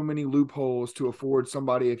is so many loopholes to afford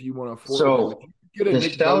somebody if you want to afford them. If you get a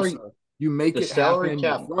Nick Bosa, you make it happen.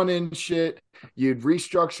 You run in shit. You'd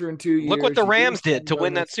restructure in 2 years. Look what the Rams did to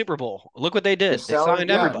win that Super Bowl. Look what they did. They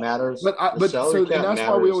signed everybody. Matters. And that's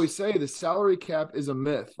why we always say the salary cap is a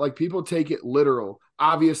myth. Like people take it literal.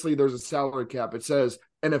 Obviously, there's a salary cap. It says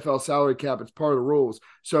NFL salary cap. It's part of the rules.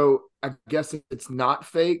 So I guess it's not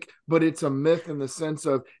fake, but it's a myth in the sense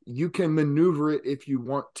of you can maneuver it if you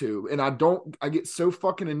want to. And I get so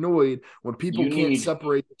fucking annoyed when people can't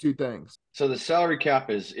separate the two things. So the salary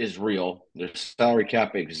cap is real. The salary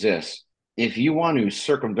cap exists. If you want to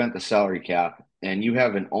circumvent the salary cap and you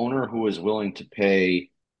have an owner who is willing to pay,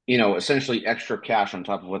 essentially extra cash on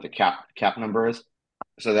top of what the cap number is,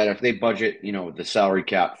 so that if they budget, the salary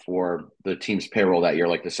cap for the team's payroll that year,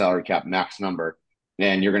 like the salary cap max number,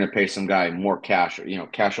 and you're going to pay some guy more cash,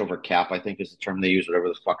 cash over cap, I think is the term they use, whatever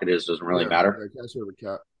the fuck it is, doesn't really matter. Cash over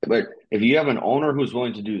cap. But if you have an owner who's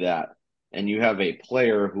willing to do that, and you have a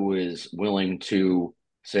player who is willing to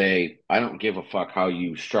say, I don't give a fuck how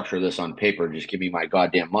you structure this on paper, just give me my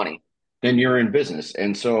goddamn money, then you're in business.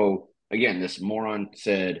 And so, again, this moron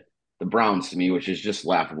said the Browns to me, which is just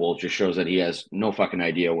laughable. It just shows that he has no fucking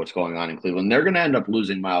idea what's going on in Cleveland. They're going to end up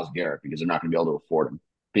losing Myles Garrett because they're not going to be able to afford him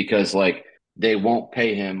because, they won't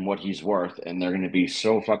pay him what he's worth, and they're going to be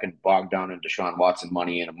so fucking bogged down in Deshaun Watson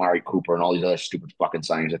money and Amari Cooper and all these other stupid fucking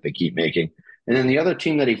signings that they keep making. And then the other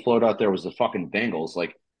team that he floated out there was the fucking Bengals.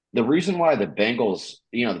 The reason why the Bengals,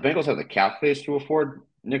 the Bengals have the cap space to afford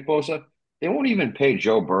Nick Bosa, they won't even pay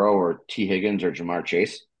Joe Burrow or T. Higgins or Jamar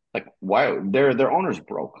Chase. Why? Their owner's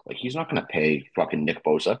broke. He's not going to pay fucking Nick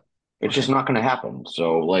Bosa. It's just not going to happen.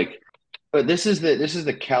 So, but this is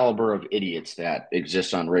the caliber of idiots that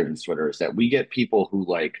exists on Ravens Twitter, is that we get people who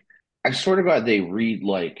I swear to God, they read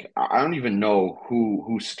I don't even know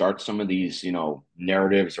who starts some of these,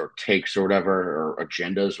 narratives or takes or whatever, or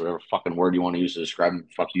agendas, whatever fucking word you want to use to describe them.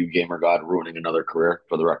 Fuck you, gamer god, ruining another career.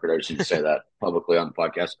 For the record, I just need to say that publicly on the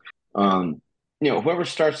podcast. Whoever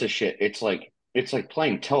starts this shit, it's like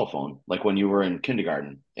playing telephone, like when you were in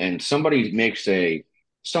kindergarten, and somebody makes a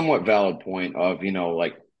somewhat valid point of,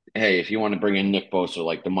 hey, if you want to bring in Nick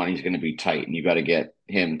Bosa, the money's going to be tight, and you got to get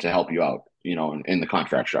him to help you out, in the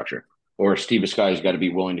contract structure. Or Steve Biscott's got to be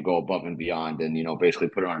willing to go above and beyond, and basically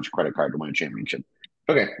put it on his credit card to win a championship.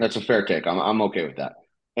 Okay, that's a fair take. I'm okay with that.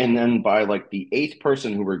 And then by the 8th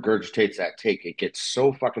person who regurgitates that take, it gets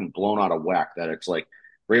so fucking blown out of whack that it's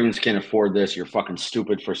Ravens can't afford this. You're fucking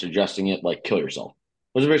stupid for suggesting it. Kill yourself.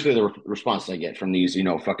 Those are basically the responses I get from these,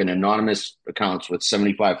 fucking anonymous accounts with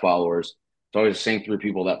 75 followers. It's always the same 3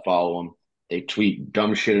 people that follow them. They tweet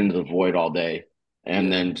dumb shit into the void all day.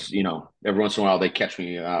 And then, every once in a while they catch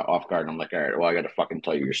me off guard. And I'm like, all right, well, I got to fucking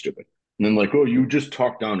tell you you're stupid. And then oh, you just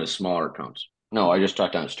talk down to smaller accounts. No, I just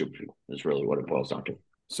talk down to stupid people. That's really what it boils down to.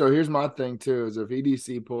 So here's my thing, too, is if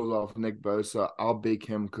EDC pulls off Nick Bosa, I'll bake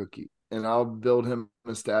him cookie. And I'll build him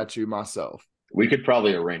a statue myself. We could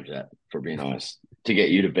probably arrange that, for being honest, to get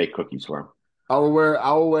you to bake cookies for him. I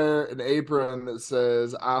will wear an apron that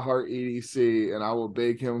says "I heart EDC," and I will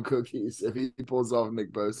bake him cookies if he pulls off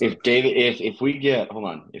Nick Bosa. If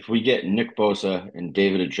we get Nick Bosa and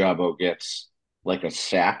David Ajabo gets a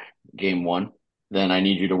sack game 1, then I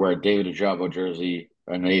need you to wear a David Ajabo jersey,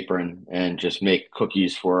 an apron, and just make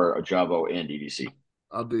cookies for Ajabo and EDC.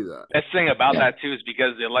 I'll do that. Best thing about that too is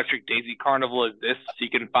because the Electric Daisy Carnival exists, you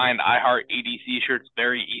can find iHeart EDC shirts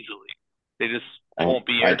very easily. They just won't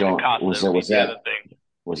be here to cost them.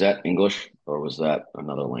 Was that English or was that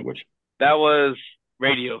another language? That was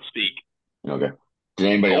radio speak. Okay. Did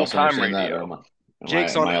anybody else understand radio. that?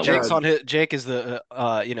 Jake is the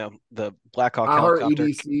the Blackhawk I heard helicopter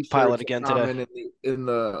EDC pilot again today. In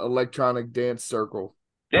the electronic dance circle.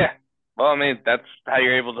 Yeah. Well, I mean, that's how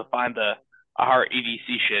you're able to find the iHeart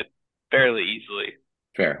EDC shit fairly easily.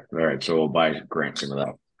 Fair. All right. So we'll buy Grant some of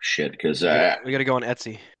that shit because we got to go on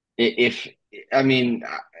Etsy.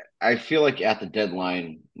 I feel like at the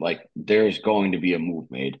deadline, like there's going to be a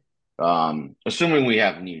move made. Assuming we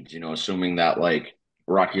have needs, assuming that like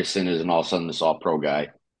Rocky Sin isn't all of a sudden this all pro guy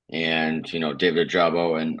and, David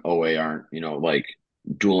Ajabo and Owe aren't, like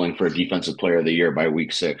dueling for defensive player of the year by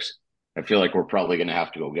week 6. I feel like we're probably going to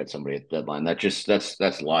have to go get somebody at the deadline.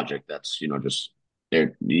 That's logic. That's, just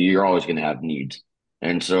you're always going to have needs.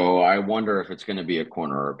 And so I wonder if it's going to be a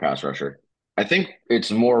corner or a pass rusher. I think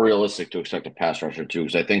it's more realistic to expect a pass rusher too,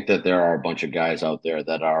 because I think that there are a bunch of guys out there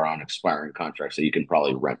that are on expiring contracts that you can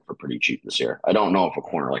probably rent for pretty cheap this year. I don't know if a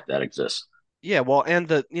corner like that exists. Yeah, well, and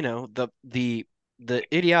the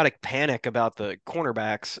idiotic panic about the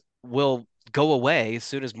cornerbacks will go away as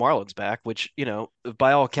soon as Marlon's back, which,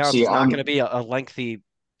 by all accounts is not going to be a lengthy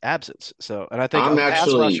absence. So, and I think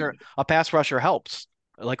a pass rusher helps.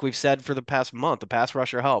 Like we've said for the past month, the pass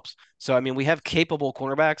rusher helps. So, I mean, we have capable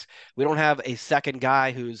cornerbacks. We don't have a second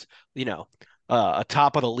guy who's, a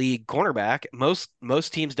top of the league cornerback.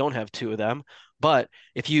 Most teams don't have 2 of them. But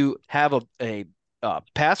if you have a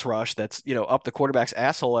pass rush that's, up the quarterback's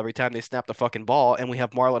asshole every time they snap the fucking ball, and we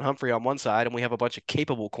have Marlon Humphrey on one side and we have a bunch of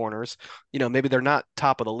capable corners, maybe they're not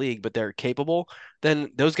top of the league, but they're capable,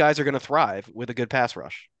 then those guys are going to thrive with a good pass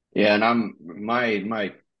rush. Yeah, and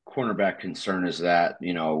my cornerback concern is that,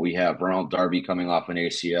 we have Ronald Darby coming off an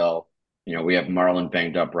ACL. We have Marlon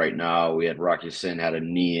banged up right now. We had Rocky Sin had a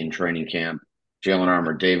knee in training camp. Jalen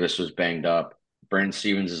Armour Davis was banged up. Brandon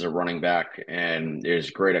Stevens is a running back and is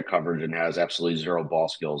great at coverage and has absolutely 0 ball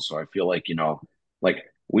skills. So I feel like,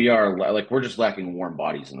 we're just lacking warm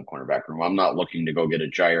bodies in the cornerback room. I'm not looking to go get a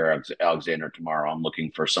Jair Alexander tomorrow. I'm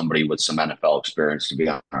looking for somebody with some NFL experience to be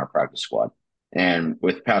on our practice squad. And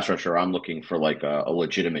with pass rusher, I'm looking for like a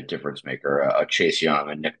legitimate difference maker, a Chase Young,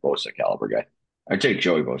 a Nick Bosa caliber guy. I'd take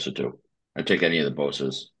Joey Bosa too. I'd take any of the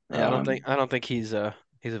Bosas. Yeah, I don't think he's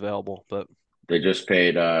available, but they just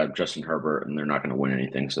paid Justin Herbert, and they're not going to win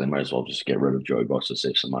anything, so they might as well just get rid of Joey Bosa to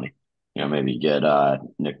save some money. Maybe get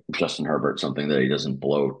Justin Herbert something that he doesn't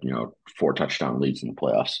blow 4 touchdown leads in the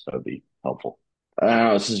playoffs. That would be helpful. I don't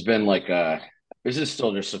know. This has been like this is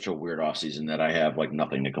still just such a weird offseason that I have like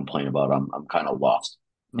nothing to complain about. I'm kind of lost.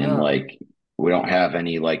 Yeah. And like we don't have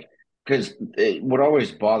any because what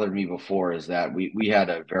always bothered me before is that we had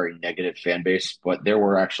a very negative fan base, but there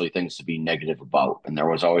were actually things to be negative about. And there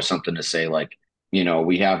was always something to say like,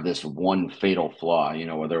 we have this one fatal flaw,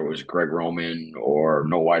 whether it was Greg Roman or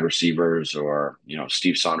no wide receivers or,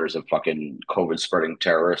 Steve Saunders, a fucking COVID spreading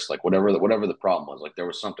terrorist, like whatever the problem was, like there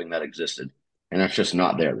was something that existed and that's just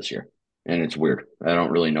not there this year. And it's weird. I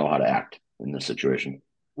don't really know how to act in this situation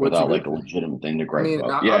without like a legitimate thing to gripe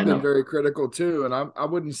about. I've been very critical too. And I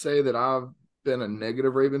wouldn't say that I've been a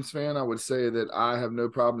negative Ravens fan. I would say that I have no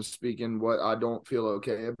problem speaking what I don't feel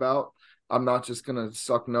okay about. I'm not just going to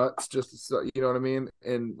suck nuts just to, you know what I mean?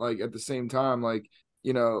 And like at the same time, like,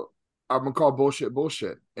 I'm going to call bullshit.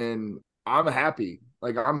 And I'm happy.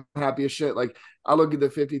 Like I'm happy as shit. Like I look at the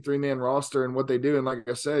 53-man roster and what they do. And like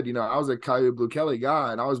I said, I was a Caillou Blue Kelly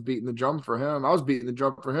guy and I was beating the drum for him. I was beating the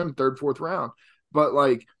drum for him 3rd, 4th round. But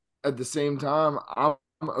like at the same time, I'm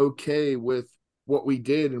okay with what we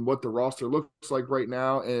did and what the roster looks like right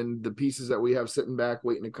now and the pieces that we have sitting back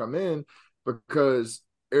waiting to come in, because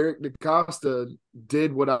Eric DaCosta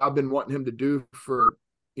did what I've been wanting him to do for,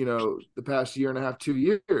 the past year and a half, 2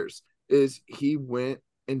 years, is he went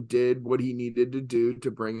and did what he needed to do to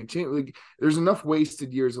bring a team. Like, there's enough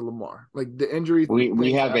wasted years of Lamar. Like the injury.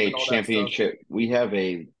 We have a championship. We have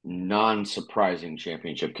a non-surprising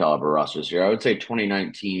championship caliber roster this year. I would say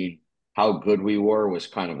 2019, how good we were was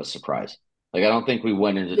kind of a surprise. Like, I don't think we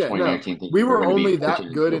went into 2019. No, we were only that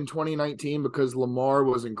good in 2019 because Lamar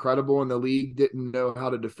was incredible and the league didn't know how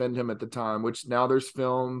to defend him at the time, which now there's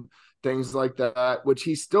film, things like that, which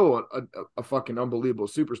he's still a fucking unbelievable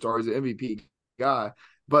superstar. He's an MVP guy.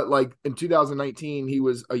 But like in 2019, he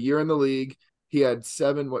was a year in the league. He had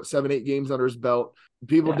 8 games under his belt.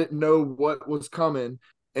 People didn't know what was coming.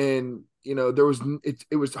 And,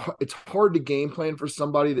 it's hard to game plan for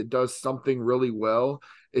somebody that does something really well.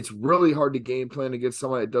 It's really hard to game plan against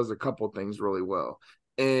someone that does a couple things really well.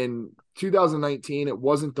 in 2019, it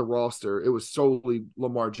wasn't the roster; it was solely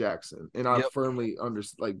Lamar Jackson, and I firmly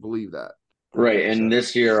believe that. Right, and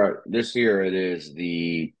this year it is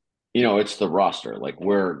it's the roster. Like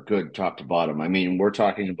we're good top to bottom. I mean, we're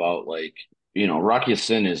talking about Rocky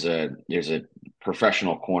Sin is a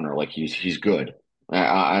professional corner. Like he's good.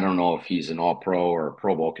 I don't know if he's an All Pro or a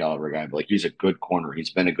Pro Bowl caliber guy, but he's a good corner.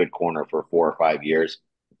 He's been a good corner for 4 or 5 years.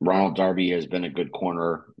 Ronald Darby has been a good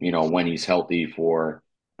corner, when he's healthy for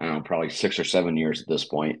I don't know, probably 6 or 7 years at this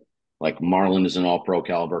point. Like Marlon is an All Pro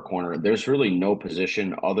caliber corner. There's really no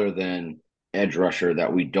position other than edge rusher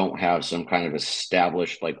that we don't have some kind of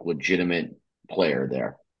established, legitimate player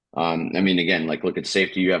there. I mean, again, look at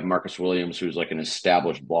safety. You have Marcus Williams, who's an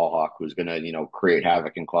established ball hawk, who's going to, create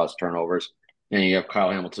havoc and cause turnovers. And you have Kyle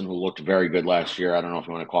Hamilton, who looked very good last year. I don't know if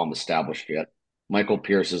you want to call him established yet. Michael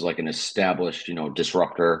Pierce is an established,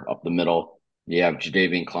 disruptor up the middle. You have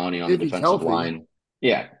Jadeveon Clowney on the defensive line.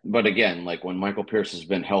 Yeah, but again, when Michael Pierce has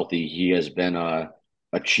been healthy, he has been a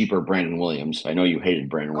cheaper Brandon Williams. I know you hated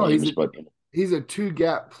Brandon Williams, but he's a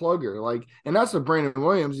 2-gap plugger. And that's what Brandon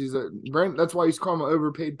Williams. That's why he's called an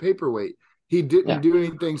overpaid paperweight. He didn't do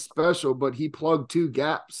anything special, but he plugged 2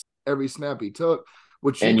 gaps every snap he took,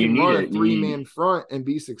 which you can run a 3-man front and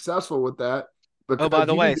be successful with that. Oh, by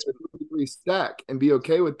the way, stack and be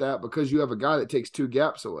okay with that because you have a guy that takes 2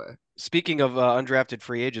 gaps away. Speaking of undrafted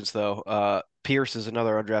free agents, though, Pierce is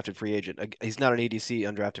another undrafted free agent. He's not an ADC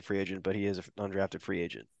undrafted free agent, but he is an undrafted free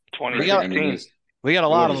agent. 2016. We got a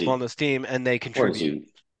lot of them on this team, and they contribute.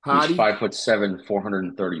 He's 5'7",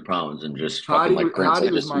 430 pounds, and just fucking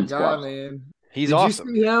Hottie was my guy, man. He's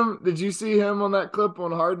awesome. Did you see him on that clip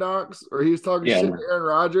on Hard Knocks, or he was talking shit to Aaron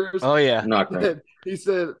Rodgers? Oh yeah, he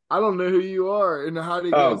said, "I don't know who you are," and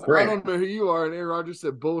Hottie goes, "I don't know who you are," and Aaron Rodgers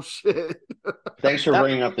said, "Bullshit." Thanks for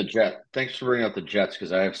bringing up the Jets,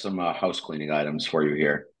 because I have some house cleaning items for you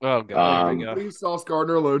here. Oh god, please, Sauce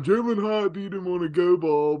Gardner alone. Jalen Hyatt beat him on a go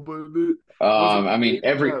ball, but I mean,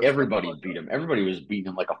 everybody beat him. Everybody was beating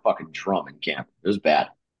him like a fucking drum in camp. It was bad.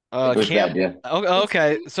 It was bad, yeah.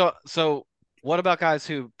 Okay, so. What about guys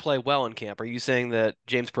who play well in camp? Are you saying that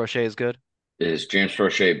James Prochet is good? Is James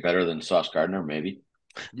Prochet better than Sauce Gardner? Maybe.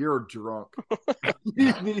 You're drunk.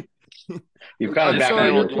 You've kind of backed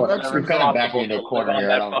me into a corner here.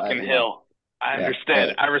 That fucking hill. I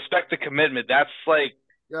understand. I respect the commitment. That's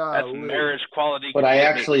that's marriage quality. But I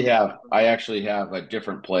actually have a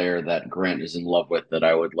different player that Grant is in love with that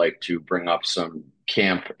I would like to bring up some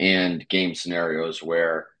camp and game scenarios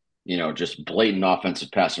where just blatant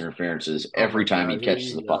offensive pass interferences every time he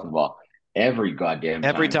catches the fucking ball. Every goddamn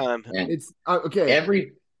time. And it's okay.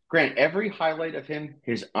 Every highlight of him,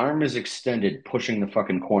 his arm is extended, pushing the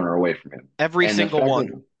fucking corner away from him. Every single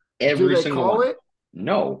one. Do they call it?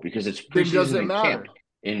 No, because it's preseason in camp.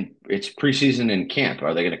 It's preseason in camp.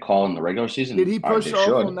 Are they going to call in the regular season? Did he push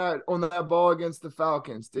off on that ball against the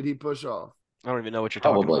Falcons? Did he push off? I don't even know what you're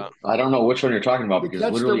talking about. I don't know which one you're talking about because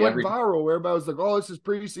literally went viral. Where everybody was like, "Oh, this is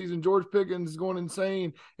preseason. George Pickens is going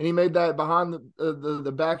insane," and he made that behind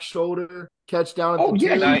the back shoulder catch down. That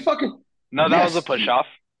was a push off.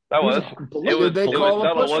 That was. It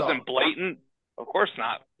wasn't blatant. Of course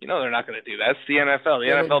not. They're not going to do that. It's the NFL.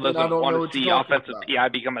 The NFL doesn't want to see offensive PI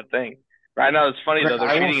become a thing. Right now, it's funny though.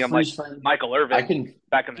 They're treating him like Michael Irvin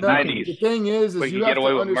back in the 90s. The thing is you have to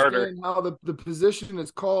understand how the position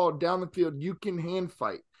is called down the field. You can hand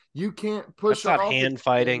fight. You can't push. That's not hand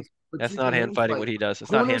fighting. That's not hand fighting what he does. It's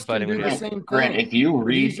not hand fighting what he does. Grant, if you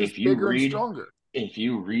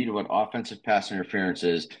read what offensive pass interference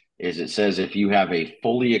is it says if you have a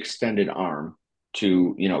fully extended arm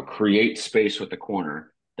to create space with the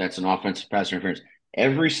corner, that's an offensive pass interference.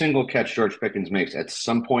 Every single catch George Pickens makes at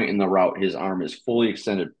some point in the route, his arm is fully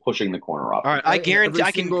extended, pushing the corner off. All right, I guarantee.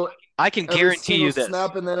 I can guarantee you this.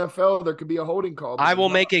 Snap in the NFL, there could be a holding call. I will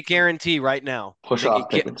make a guarantee right now. Push off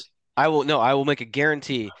Pickens. I will make a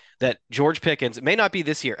guarantee that George Pickens, it may not be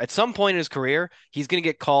this year, at some point in his career, he's going to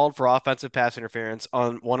get called for offensive pass interference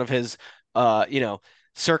on one of his,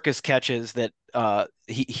 circus catches that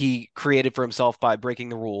he created for himself by breaking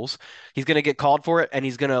the rules. He's going to get called for it, and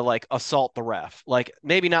he's going to assault the ref.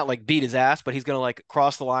 Maybe not beat his ass, but he's going to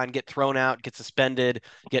cross the line, get thrown out, get suspended,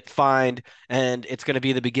 get fined, and it's going to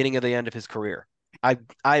be the beginning of the end of his career. I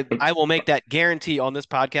will make that guarantee on this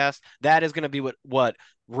podcast. That is going to be what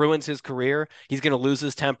ruins his career. He's going to lose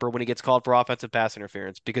his temper when he gets called for offensive pass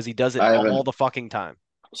interference because he does it all the fucking time.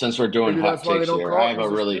 Since we're doing hot takes here, I have a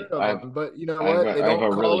really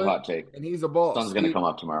hot take. And he's a boss. Sun's going to come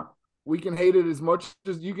up tomorrow. We can hate it as much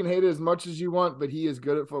as you want, but he is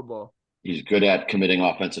good at football. He's good at committing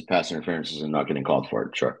offensive pass interferences and not getting called for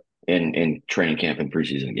it. Sure, in training camp and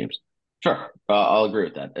preseason games. Sure, I'll agree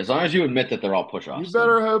with that. As long as you admit that they're all push-offs. You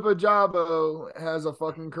better hope Ajabo has a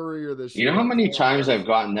fucking career this You year. know how many times I've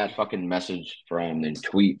gotten that fucking message from and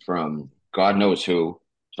tweet from God knows who,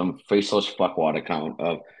 some faceless fuckwad account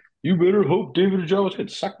of, you better hope David Jones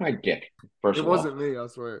could suck my dick. First It of all, wasn't me, I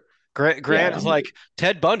swear. Grant is like,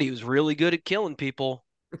 Ted Bundy was really good at killing people.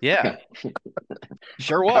 Yeah,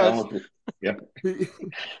 sure was. Yeah.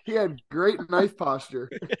 He had great knife posture.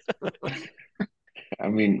 I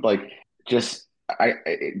mean, like, just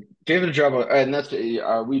David Ajabo, and that's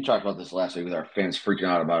we talked about this last week with our fans freaking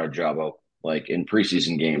out about Ajabo, like in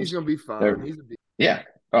preseason games. He's gonna be fine. He's a beast. Yeah.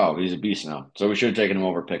 Oh, he's a beast now. So we should have taken him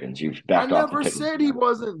over Pickens. You've backed off. I never said he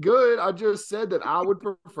wasn't good. I just said that I would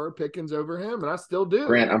prefer Pickens over him, and I still do.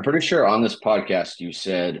 Grant, I'm pretty sure on this podcast you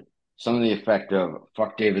said something to the effect of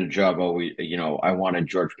 "fuck David Ajabo." I wanted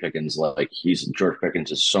George Pickens. Like George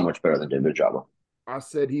Pickens is so much better than David Ajabo. I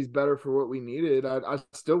said he's better for what we needed. I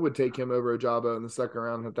still would take him over Ajabo in the second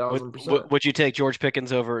round, 1,000%. Would you take George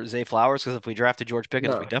Pickens over Zay Flowers? Because if we drafted George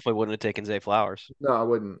Pickens, we definitely wouldn't have taken Zay Flowers. No, I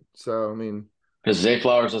wouldn't. So, I mean. Because Zay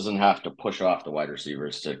Flowers doesn't have to push off the wide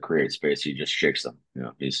receivers to create space. He just shakes them.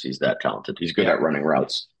 He's that talented. He's good at running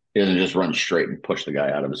routes. He doesn't just run straight and push the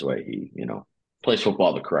guy out of his way. He, plays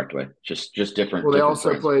football the correct way. Just different. Well, they different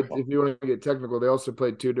also played, if you want to get technical, they also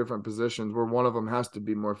played two different positions where one of them has to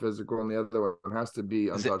be more physical and the other one has to be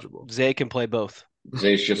untouchable. Zay can play both.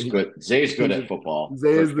 Zay's just good. Zay's good at football.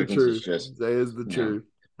 Zay is the truth. Zay is the truth.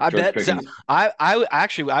 I bet.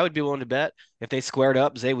 I would be willing to bet if they squared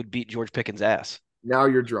up, Zay would beat George Pickens' ass. Now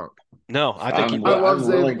you're drunk. No, I think he would. I love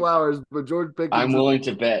Zay Flowers, but George Pickens. I'm willing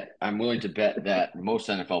to bet that most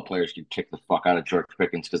NFL players can kick the fuck out of George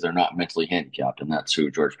Pickens because they're not mentally handicapped, and that's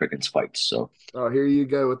who George Pickens fights. So. Oh, here you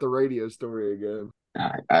go with the radio story again.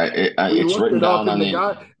 It's written down on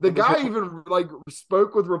the guy even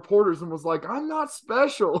spoke with reporters and was like, "I'm not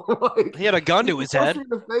special." He had a gun to his head. In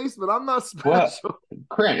the face, but I'm not special.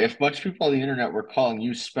 Grant, if a bunch of people on the internet were calling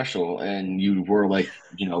you special and you were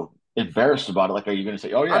embarrassed about it, are you going to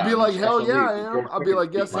say, "Oh yeah"? I'd be like, "Hell yeah, I am." I'd be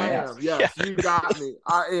like, "Yes, I am. Yes, you got me.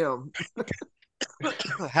 I am."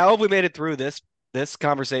 How have we made it through this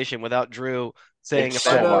conversation without Drew saying?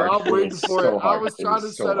 I'm waiting for it. I was trying to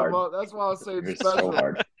set him up. That's why I was saying special.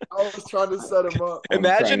 I was trying to set him up.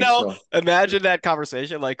 Imagine that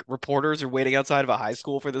conversation. Like reporters are waiting outside of a high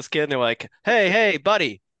school for this kid, and they're like, "Hey,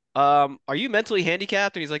 buddy, are you mentally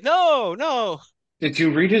handicapped?" And he's like, "No." Did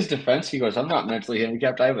you read his defense? He goes, "I'm not mentally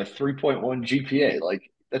handicapped. I have a 3.1 GPA.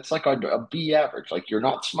 That's like a B average. You're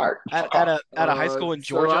not smart." At a high school in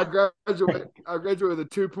Georgia? So I graduated with a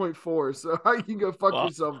 2.4, so you can go fuck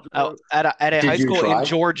yourself. At a high school in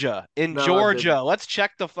Georgia. Georgia. Let's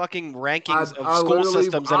check the fucking rankings of school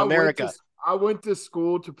systems in America. I went to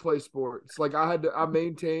school to play sports. I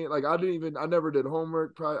maintained, I never did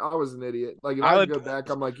homework. I was an idiot. If I could go back,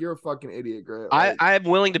 I'm like, you're a fucking idiot, Grant. I am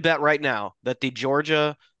willing to bet right now that the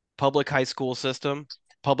Georgia public high school system,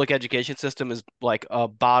 public education system is like a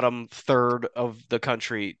bottom third of the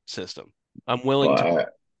country system. I'm willing to.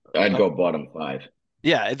 I'd go bottom 5.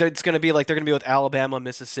 Yeah, it's going to be they're going to be with Alabama,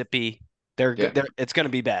 Mississippi. It's going to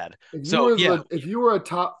be bad. If you were a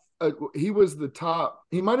top. He was the top.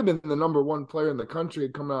 He might have been the number one player in the country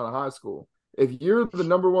coming out of high school. If you're the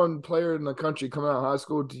number one player in the country coming out of high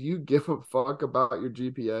school, do you give a fuck about your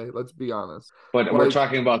GPA? Let's be honest. But we're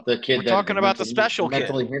talking about the kid. We're talking about the special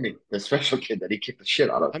kid. The special kid that he kicked the shit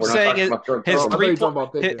out of. I'm saying his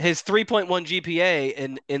 3.1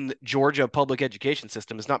 GPA in Georgia public education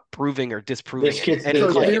system is not proving or disproving any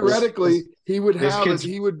claim. Theoretically, he would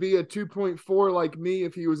be a 2.4 like me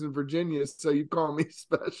if he was in Virginia. So you call me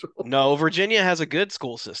special? No, Virginia has a good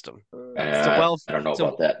school system. I don't know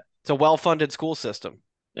about that. It's a well-funded school system.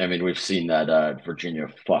 I mean, we've seen that Virginia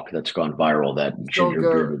fuck that's gone viral. That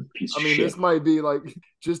ginger piece of shit. This might be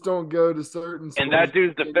just don't go to certain schools. In that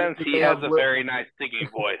dude's defense, he has a very nice singing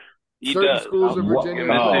voice. He certain does. Schools in Virginia.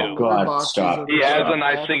 Oh God! Stop. He has a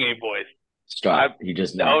nice singing voice. Stop. He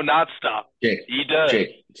does not. No, not stop. Jake, he does.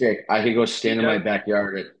 Jake, I could go stand in my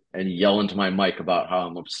backyard and yell into my mic about how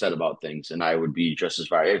I'm upset about things, and I would be just as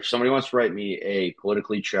far. If somebody wants to write me a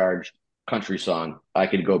politically charged country song, I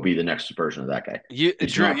could go be the next version of that guy.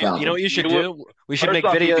 Drew, you know what you should do? We should make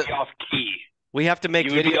videos off key. We have to make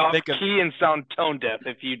videos off key and sound tone deaf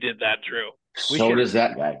if you did that, Drew. So does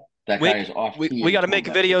that guy. That guy is off key. We got to make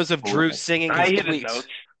videos of Drew singing his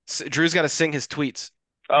tweets. Drew's got to sing his tweets.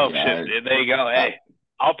 Oh shit! There you go. Hey,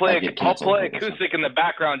 I'll play acoustic in the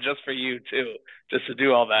background just for you too, just to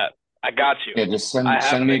do all that. I got you. Yeah, just send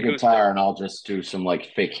me a guitar and I'll just do some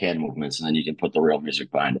fake hand movements, and then you can put the real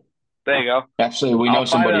music behind it. There you go. Actually, we know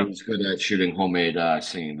somebody who's good at shooting homemade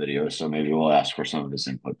singing videos, so maybe we'll ask for some of his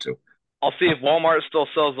input too. I'll see if Walmart still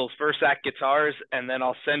sells those First Act guitars, and then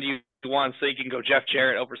I'll send you one so you can go Jeff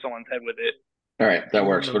Jarrett over someone's head with it. All right, that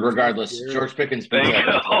works. But regardless, Yeah. George Pickens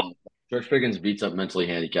beats up mentally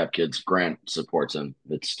handicapped kids. Grant supports him.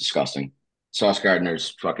 It's disgusting. Sauce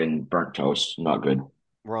Gardner's fucking burnt toast. Not good.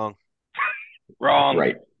 Wrong.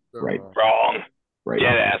 Right. Wrong.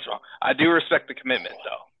 Yeah, that's wrong. I do respect the commitment,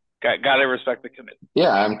 though. Got to respect the commitment.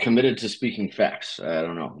 Yeah, I'm committed to speaking facts. I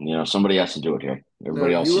don't know. Somebody has to do it here.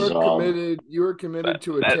 Everybody else is committed. You were committed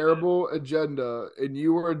to a terrible agenda, and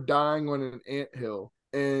you were dying on an anthill.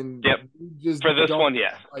 And just for this one,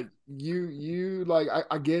 yes. Like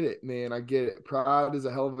I get it, man. I get it. Pride is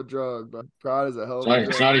a hell of a drug, but pride is a hell of a drug.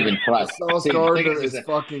 It's not even pride. Sauce Gardner is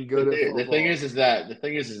fucking good at football. The thing is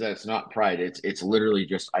that it's not pride. It's literally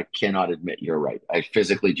just I cannot admit you're right. I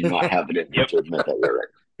physically do not have it in me to admit that you're right.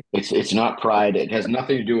 It's not pride. It has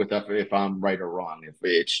nothing to do with if I'm right or wrong.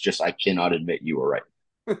 It's just I cannot admit you were right.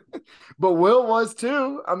 But Will was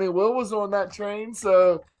too. I mean, Will was on that train,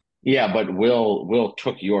 so. Yeah, but Will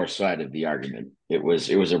took your side of the argument. It was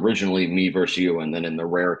originally me versus you, and then in the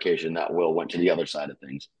rare occasion that Will went to the other side of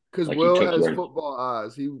things. Because Will has football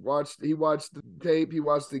eyes. He watched the tape. He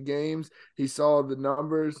watched the games. He saw the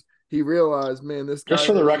numbers. He realized, man, this guy. Just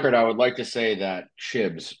for the record, I would like to say that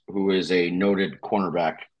Chibs, who is a noted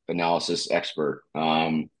cornerback analysis expert,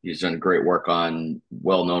 he's done great work on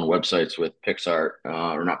well-known websites with Microsoft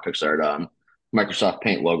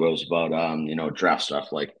Paint logos about draft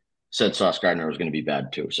stuff. Like said, Sauce Gardner was going to be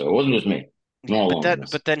bad too, so it wasn't just me.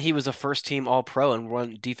 But then he was a first-team All-Pro and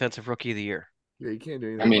won Defensive Rookie of the Year. Yeah, you can't do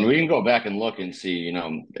anything. I mean, we can go back and look and see.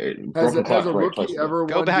 Has a rookie ever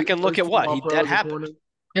go back and look at what that happened?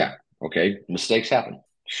 Yeah. Okay. Mistakes happen.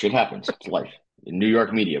 Shit happens. It's life. New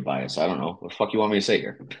York media bias. I don't know. What the fuck you want me to say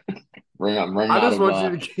here? I just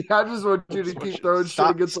want you to keep throwing shit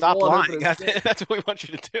against the wall. Stop lying. That's what we want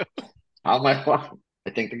you to do. How am I wrong? I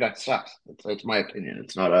think the guy sucks. That's my opinion.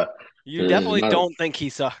 It's not a. You definitely don't think he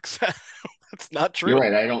sucks. That's not true. You're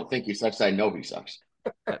right. I don't think he sucks. I know he sucks.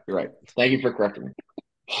 You're right. Thank you for correcting me.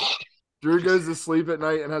 Drew goes to sleep at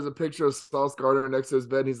night and has a picture of Sauce Gardner next to his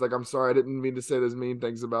bed. He's like, "I'm sorry, I didn't mean to say those mean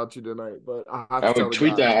things about you tonight, but I would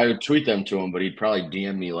tweet that. I would tweet them to him, but he'd probably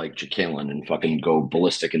DM me like Jacqueline and fucking go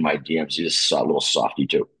ballistic in my DMs. He's a little softy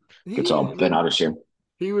too. Gets all bent out of shape.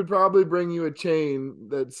 He would probably bring you a chain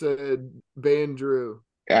that said "Ban Drew."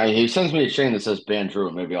 He sends me a chain that says "Ban Drew,"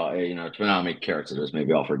 and maybe I'll, depending on how many carrots it is,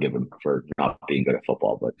 maybe I'll forgive him for not being good at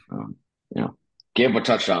football. But gave him a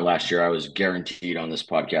touchdown last year. I was guaranteed on this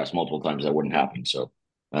podcast multiple times that wouldn't happen. So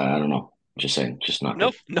I don't know. Just saying, just not.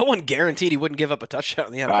 No one guaranteed he wouldn't give up a touchdown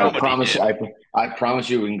in the NFL. I promise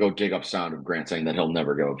you, we can go dig up sound of Grant saying that he'll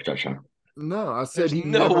never give up a touchdown. No, I said he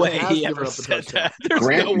no way he ever said that. There's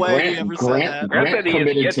no way he ever said that. Grant said he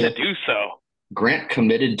is yet to do so. Grant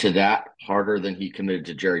committed to that harder than he committed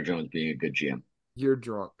to Jerry Jones being a good GM. You're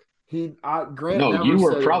drunk. Grant. No, you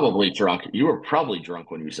were probably drunk. You were probably drunk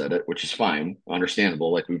when you said it, which is fine,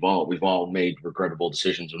 understandable. Like we've all made regrettable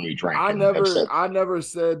decisions when we drank. I never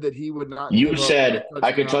said that he would not. You said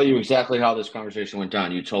I could tell you exactly how this conversation went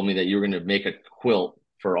down. You told me that you were going to make a quilt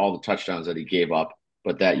for all the touchdowns that he gave up,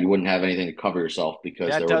 but that you wouldn't have anything to cover yourself because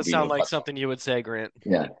that does sound like something you would say, Grant.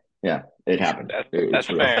 Yeah, it happened. That's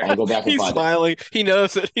fair. I'll go back and He's smiling. He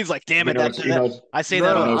knows it. He's like, damn it. I say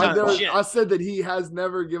that all the time. I said that he has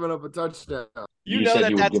never given up a touchdown. You said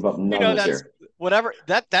he would give up none this year. Whatever.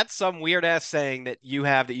 That's some weird ass saying that you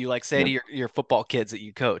have that you like say to your football kids that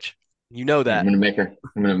you coach. You know that. I'm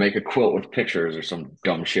gonna make a quilt with pictures or some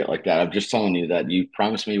dumb shit like that. I'm just telling you that you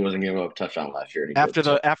promised me he wasn't giving up a touchdown last year. After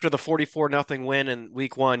the 44-0 win in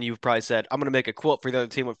week 1, you've probably said, I'm gonna make a quilt for the other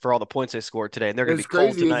team for all the points they scored today, and they're gonna be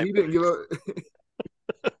cold tonight. He didn't give up.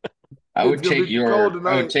 I would take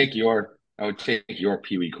your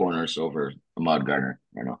Pee Wee corners over Ahmad Gardner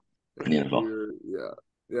right now in the NFL.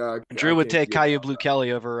 Yeah. Drew would take Caillou Blue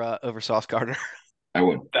Kelly over Sauce Gardner. I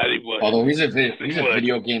would. That he would. Although he's a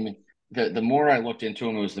video gaming. The more I looked into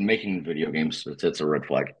him, it was the making of video games. It's a red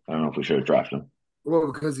flag. I don't know if we should have drafted him.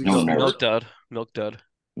 Well, because he's milk dud.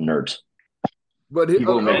 Nerds. But that's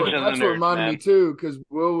what reminded me too, because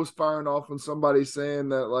Will was firing off when somebody saying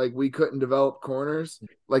that like we couldn't develop corners.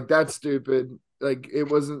 Like that's stupid. Like it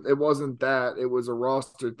wasn't that. It was a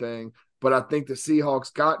roster thing. But I think the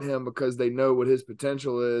Seahawks got him because they know what his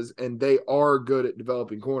potential is, and they are good at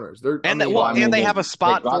developing corners. They have a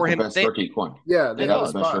spot for him. They got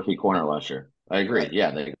the best rookie corner last year. I agree. Right.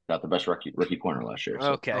 Yeah, they got the best rookie corner last year.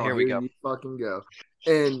 So. Okay, here we go. You fucking go.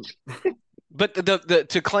 And but the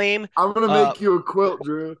to claim I'm gonna make you a quilt,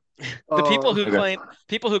 Drew. The people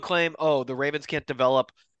who claim the Ravens can't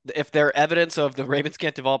develop. If their evidence of the Ravens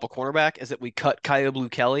can't develop a cornerback is that we cut Caillou Blue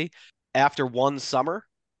Kelly. after one summer.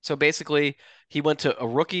 So basically, he went to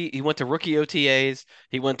rookie OTAs,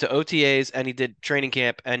 he went to OTAs, and he did training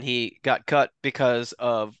camp, and he got cut because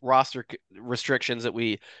of roster restrictions that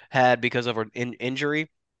we had because of an injury.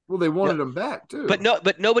 Well, they wanted him back too.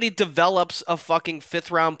 But nobody develops a fucking fifth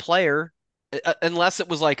round player unless it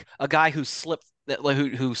was like a guy who slipped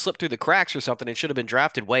through the cracks or something and should have been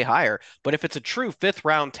drafted way higher. But if it's a true fifth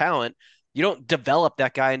round talent, you don't develop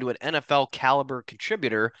that guy into an NFL caliber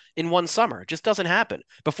contributor in one summer. It just doesn't happen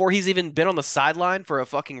before he's even been on the sideline for a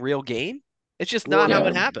fucking real game. It's just not how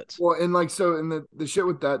it happens. Well, and the shit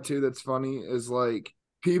with that too that's funny is like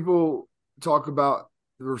people talk about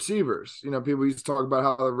the receivers. You know, people used to talk about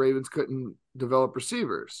how the Ravens couldn't develop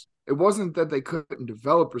receivers. It wasn't that they couldn't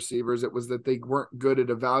develop receivers. It was that they weren't good at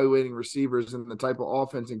evaluating receivers and the type of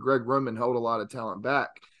offense, and Greg Roman held a lot of talent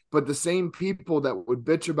back. But the same people that would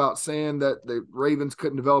bitch about saying that the Ravens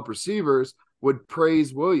couldn't develop receivers would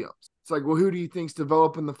praise Williams. It's like, well, who do you think's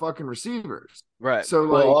developing the fucking receivers? Right.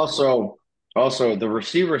 So, also the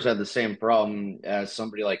receivers had the same problem as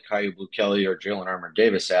somebody like Caillou Kelly or Jalen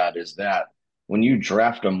Armour-Davis had, is that when you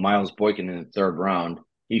draft a Miles Boykin in the third round,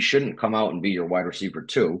 he shouldn't come out and be your wide receiver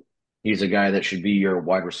 2. He's a guy that should be your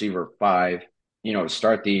wide receiver 5, to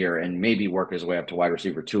start the year and maybe work his way up to wide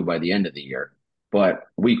receiver 2 by the end of the year. But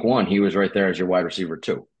week 1, he was right there as your wide receiver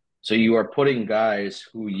 2. So you are putting guys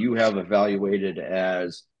who you have evaluated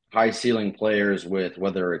as high ceiling players with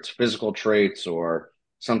whether it's physical traits or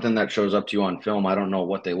something that shows up to you on film. I don't know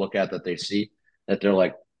what they look at that they see, that they're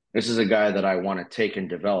like, this is a guy that I want to take and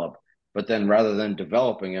develop. But then rather than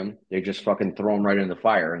developing him, they just fucking throw him right in the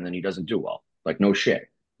fire, and then he doesn't do well. Like, no shit.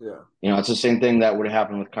 Yeah. It's the same thing that would have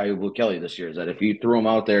happened with Caillou Kelly this year, is that if you threw him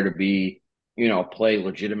out there to be, play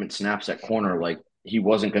legitimate snaps at corner, like, he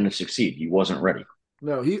wasn't going to succeed. He wasn't ready.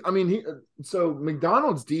 No, so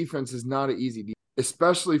McDonald's defense is not an easy defense,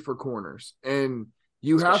 especially for corners. And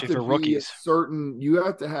you have to be you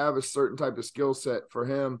have to have a certain type of skill set for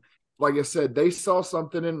him. Like I said, they saw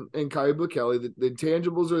something in Caillou Kelly. The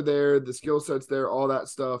intangibles are there, the skill set's there, all that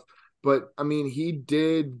stuff. But, he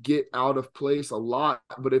did get out of place a lot,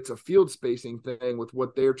 but it's a field spacing thing with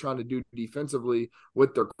what they're trying to do defensively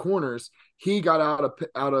with their corners. He got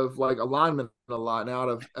out of like alignment a lot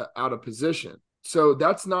and out of position. So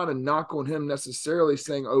that's not a knock on him necessarily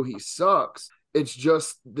saying, oh, he sucks. It's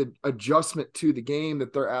just the adjustment to the game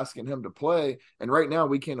that they're asking him to play. And right now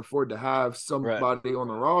we can't afford to have somebody on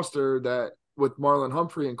the roster that, with Marlon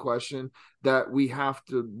Humphrey in question, that we have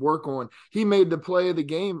to work on. He made the play of the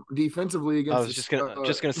game defensively against I was just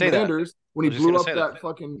gonna say Commanders that when he blew up that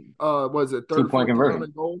fucking was it 2-point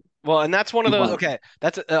conversion goal? Well, and that's one of those. Okay,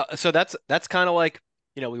 that's kind of like,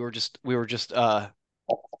 we were just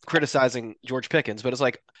criticizing George Pickens, but it's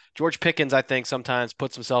like George Pickens, I think, sometimes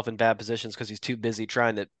puts himself in bad positions because he's too busy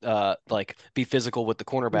trying to be physical with the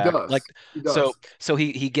cornerback. He does. So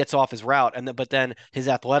he gets off his route, but then his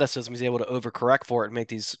athleticism, he's able to overcorrect for it and make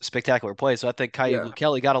these spectacular plays. So I think Caillou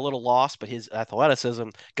Kelly got a little lost, but his athleticism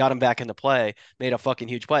got him back into play, made a fucking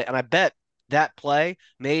huge play, and I bet that play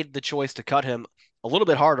made the choice to cut him a little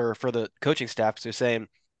bit harder for the coaching staff, to saying,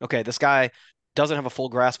 okay, this guy doesn't have a full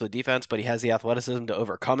grasp of the defense, but he has the athleticism to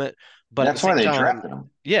overcome it. But that's why they drafted him.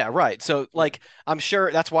 Yeah, right. So, I'm sure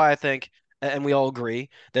that's why I think, and we all agree,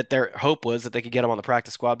 that their hope was that they could get him on the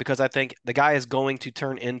practice squad, because I think the guy is going to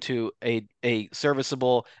turn into a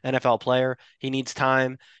serviceable NFL player. He needs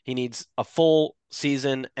time. He needs a full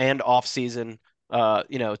season and off season,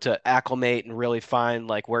 to acclimate and really find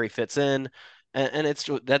where he fits in. And it's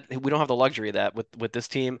that we don't have the luxury of that with this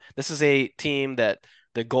team. This is a team that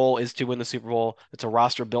the goal is to win the Super Bowl. It's a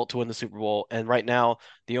roster built to win the Super Bowl. And right now,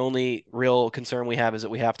 the only real concern we have is that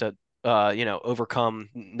we have to, overcome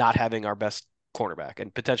not having our best cornerback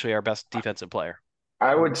and potentially our best defensive player.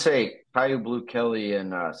 I would say Caillou Kelly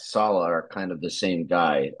and Saleh are kind of the same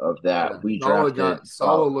guy of that. Yeah,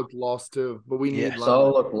 Saleh looked lost too, but we need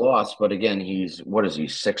Saleh looked lost, but again, he's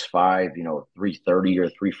 6'5", 330 or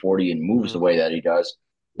 340, and moves the way that he does.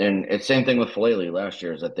 And it's same thing with Falele last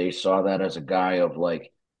year, is that they saw that as a guy of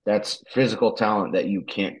that's physical talent that you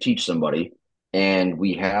can't teach somebody. And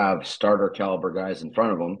we have starter caliber guys in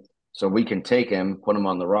front of him. So we can take him, put him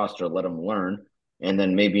on the roster, let him learn. And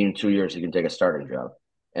then maybe in 2 years, he can take a starting job.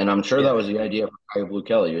 And I'm sure that was the idea for Caillou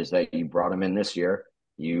Kelly, is that you brought him in this year.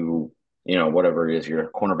 Whatever it is, your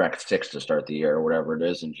cornerback 6 to start the year or whatever it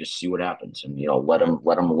is, and just see what happens. And, let him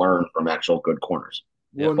learn from actual good corners.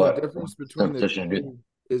 Well, the difference between the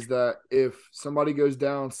two is that if somebody goes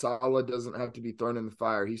down, Salah doesn't have to be thrown in the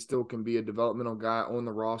fire. He still can be a developmental guy on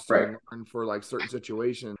the roster and learn for like certain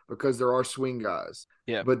situations because there are swing guys.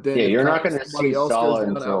 Yeah. But then you're not going to somebody see else Salah goes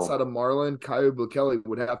down until outside of Marlon, Kyle Bukele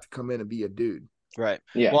would have to come in and be a dude. Right.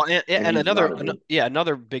 Yeah. Well, and he's not a dude.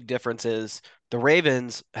 another big difference is the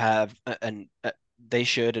Ravens have, and they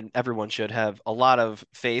should, and everyone should have a lot of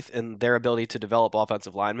faith in their ability to develop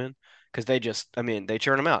offensive linemen because they they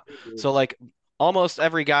churn them out. So like almost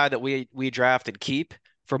every guy that we draft and keep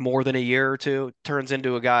for more than a year or two turns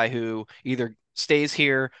into a guy who either stays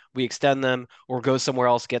here, we extend them, or goes somewhere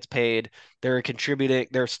else, gets paid. They're contributing,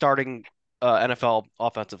 they're starting NFL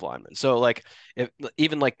offensive linemen. So like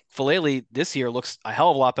even like Falele this year looks a hell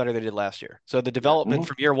of a lot better than he did last year. So the development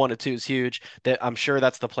from year 1 to 2 is huge. That I'm sure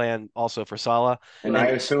that's the plan also for Salah. And I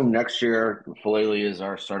assume next year Falele is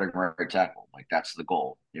our starting right tackle. Like that's the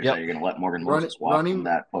goal. You're going to let Morgan Moses walk from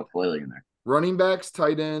that, put Falele in there. Running backs,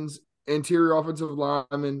 tight ends, interior offensive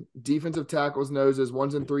linemen, defensive tackles, noses,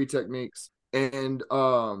 1s and 3 techniques, and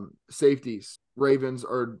safeties. Ravens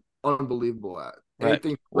are unbelievable at.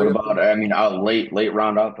 Right. What about late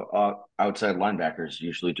round up outside linebackers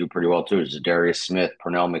usually do pretty well too. Is Darius Smith,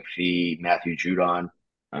 Pernell McPhee, Matthew Judon.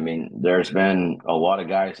 I mean, there's been a lot of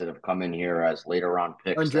guys that have come in here as later round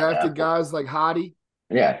picks. Undrafted guys like Hottie.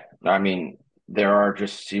 Yeah. I mean, there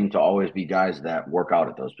seem to always be guys that work out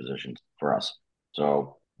at those positions for us.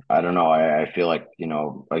 So I don't know. I feel like,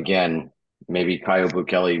 again, maybe Kyle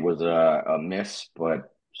Bukele was a miss, but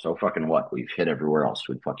so fucking what? We've hit everywhere else.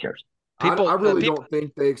 Who the fuck cares? I really don't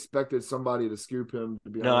think they expected somebody to scoop him.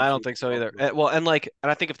 To be honest, I don't think so either. And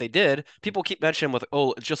I think if they did, people keep mentioning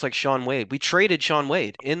it's just like Shaun Wade. We traded Shaun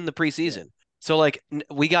Wade in the preseason. So like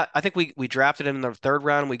I think we drafted him in the 3rd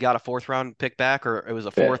round. We got a 4th round pick back, or it was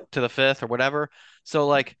a 4th to the 5th or whatever. So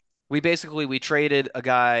like we traded a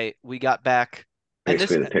guy. We got back.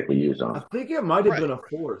 Basically the pick we used on. I think it might have been a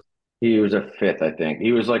 4th. He was a 5th, I think.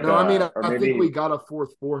 He was like I think we got a 4th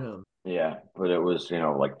for him. Yeah, but it was,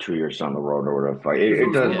 like 2 years down the road or whatever.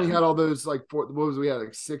 We had all those we had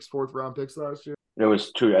like 6 4th round picks last year. It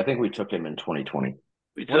was 2. I think we took him in 2020.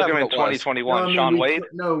 We took him in 2021. Shaun Wade.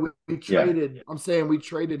 We traded. Yeah. I'm saying we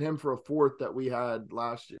traded him for a 4th that we had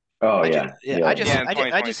last year. Oh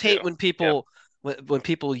I just hate when people when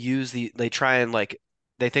people use they try and like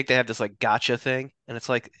they think they have this like gotcha thing, and it's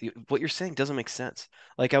like what you're saying doesn't make sense.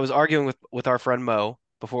 Like I was arguing with our friend Mo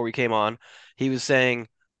before we came on. He was saying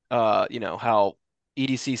how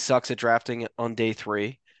EDC sucks at drafting on day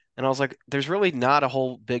 3. And I was like, there's really not a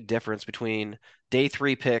whole big difference between day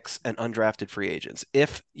 3 picks and undrafted free agents.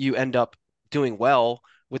 If you end up doing well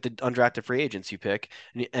with the undrafted free agents you pick,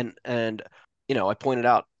 and I pointed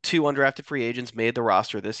out 2 undrafted free agents made the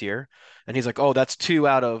roster this year, and he's like, oh, that's 2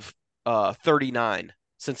 out of 39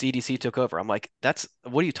 since EDC took over. I'm like,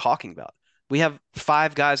 what are you talking about? We have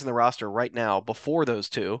 5 guys in the roster right now before those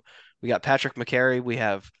 2. We got Patrick McCary, we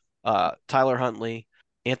have Tyler Huntley,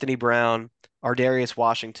 Anthony Brown, Ardarius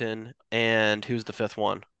Washington, and who's the 5th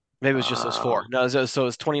one? Maybe it was just those 4. No, so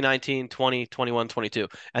it's 2019, 20, 21, 22.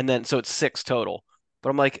 And then so it's 6 total. But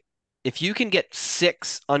I'm like, if you can get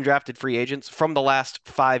 6 undrafted free agents from the last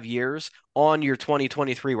 5 years on your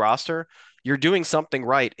 2023 roster, you're doing something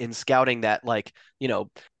right in scouting that, like, the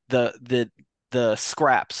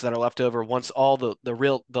scraps that are left over once all the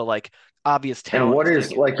obvious talent. And what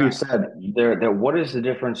is, like you said, what is the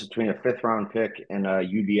difference between a 5th round pick and a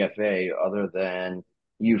UDFA other than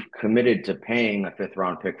you've committed to paying a 5th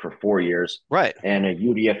round pick for 4 years, right? And a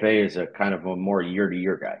UDFA is a kind of a more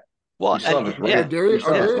year-to-year guy. Well, Ardarius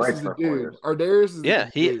is a dude. Ardarius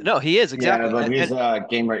is he is exactly. Yeah,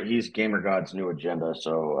 but he's Gamer God's new agenda.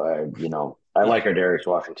 So I like Ardarius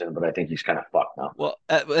Washington, but I think he's kind of fucked now. Well,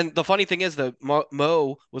 and the funny thing is,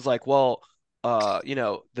 Mo was like, well,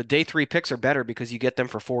 the day 3 picks are better because you get them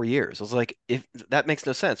for 4 years. I was like, if that makes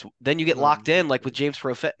no sense, then you get locked in, like with James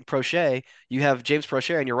Prochet. You have James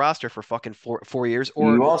Prochet on your roster for fucking 4 years,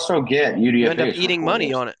 or you also get UDFA. You end up eating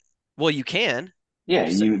money on it. Well, you can. Yeah,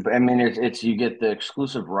 you get the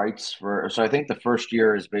exclusive rights for. So I think the first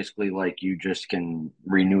year is basically like you just can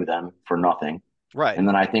renew them for nothing, right? And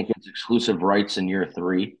then I think it's exclusive rights in year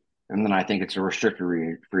 3. And then I think it's a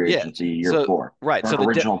restricted free agency year 4. Right. So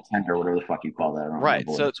original tender, whatever the fuck you call that. Right.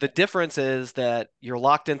 So the difference is that you're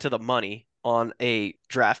locked into the money on a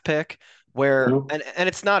draft pick where, and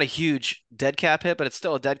it's not a huge dead cap hit, but it's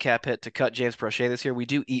still a dead cap hit to cut James Prochet this year. We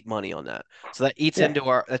do eat money on that. So that eats into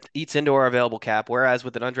our available cap. Whereas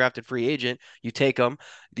with an undrafted free agent, you take them,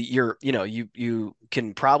 you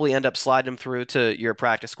can probably end up sliding them through to your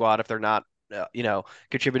practice squad if they're not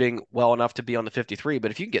contributing well enough to be on the 53.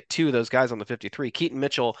 But if you can get 2 of those guys on the 53, Keaton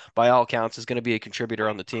Mitchell, by all accounts, is going to be a contributor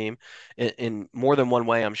on the team in more than one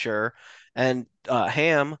way, I'm sure. And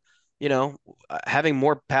Ham, having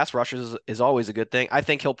more pass rushers is always a good thing. I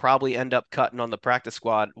think he'll probably end up cutting on the practice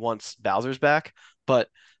squad once Bowser's back. But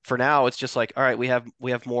for now, it's just like, all right, we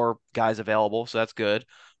have more guys available, so that's good.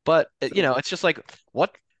 But it's just like,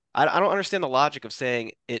 what? I don't understand the logic of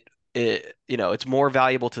saying it's more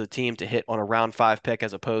valuable to the team to hit on a round 5 pick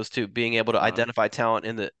as opposed to being able to identify talent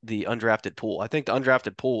in the undrafted pool. I think the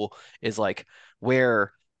undrafted pool is like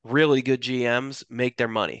where really good GMs make their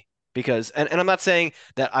money. Because and I'm not saying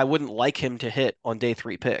that I wouldn't like him to hit on day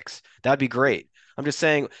 3 picks. That'd be great. I'm just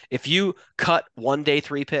saying if you cut one day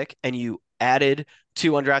 3 pick and you added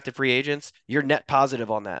 2 undrafted free agents, you're net positive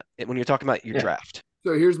on that when you're talking about your draft.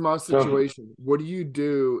 So here's my situation. What do you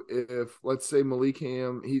do if, let's say, Malik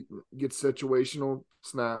Ham, he gets situational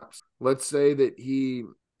snaps? Let's say that he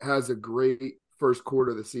has a great first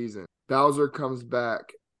quarter of the season. Bowser comes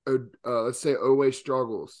back. Let's say Owe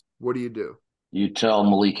struggles. What do? You tell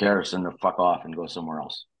Malik Harrison to fuck off and go somewhere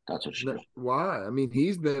else. That's what you do. Why? I mean,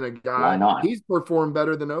 he's been a guy. Why not? He's performed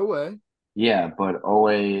better than Owe. Yeah, but Owe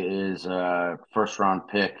is a first-round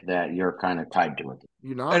pick that you're kind of tied to it.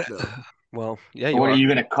 You're not, though. Well, yeah. What are you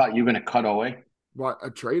going to cut? You going to cut Owe? Why? I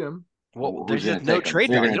trade him. Well, there's just no trade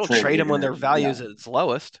value. You don't trade him when their value is at its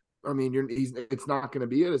lowest. I mean, it's not going to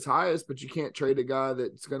be at its highest, but you can't trade a guy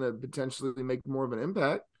that's going to potentially make more of an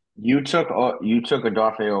impact. You took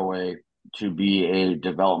Odafe Owe to be a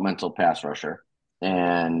developmental pass rusher,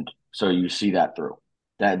 and so you see that through.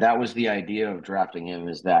 That was the idea of drafting him,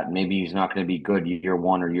 is that maybe he's not going to be good year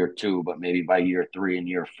 1 or year 2, but maybe by year 3 and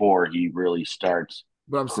year 4 he really starts.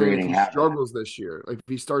 But I'm saying if he struggles this year, like if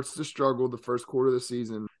he starts to struggle the first quarter of the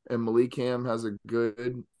season and Malik Ham has a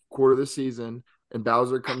good quarter of the season and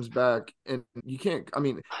Bowser comes back, and you can't – I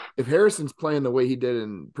mean, if Harrison's playing the way he did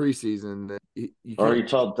in preseason, then you can't – Or you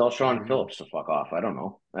tell Delshon Phillips to fuck off. I don't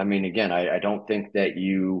know. I mean, again, I don't think that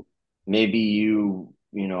you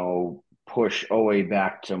push Owe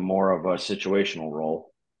back to more of a situational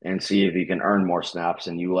role and see if he can earn more snaps,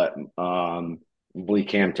 and you let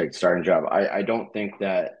Malik Ham take the starting job. I don't think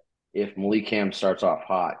that if Malik Ham starts off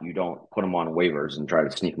hot, you don't put him on waivers and try to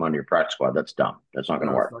sneak him onto your practice squad. That's dumb. That's not going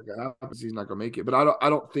to work. He's not going to make it. But I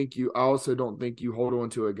also don't think you hold on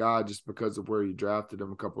to a guy just because of where you drafted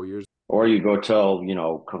him a couple of years. Or you go tell,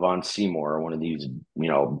 Kevon Seymour, or one of these,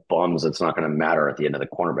 bums that's not going to matter at the end of the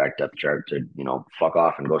cornerback depth chart, to, fuck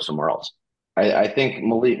off and go somewhere else. I think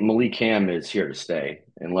Malik Ham is here to stay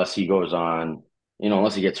unless he goes on,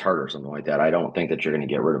 unless he gets hurt or something like that. I don't think that you're going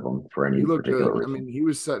to get rid of him for any particular reason. I mean, he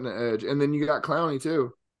was setting the edge. And then you got Clowney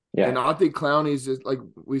too. Yeah. And I think Clowney's just, like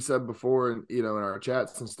we said before, in our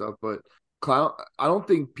chats and stuff, but I don't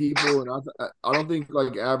think people, and I don't think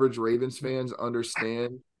like average Ravens fans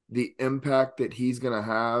understand the impact that he's going to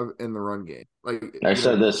have in the run game. Like I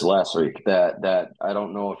said this last week, that I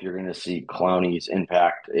don't know if you're going to see Clowney's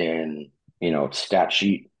impact in, stat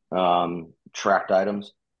sheet tracked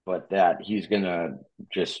items, but that he's going to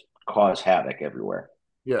just cause havoc everywhere.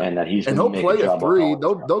 Yeah. And that he'll play a 3.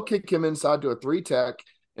 They'll kick him inside to a 3 tech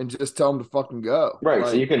and just tell him to fucking go. Right.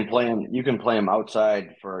 So you can play him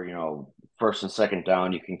outside for, first and second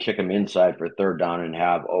down. You can kick him inside for third down and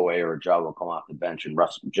have Owe or Jabo come off the bench and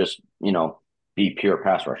just, be pure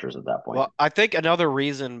pass rushers at that point. Well, I think another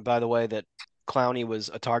reason, by the way, that Clowney was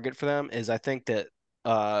a target for them is I think that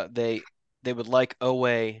they would like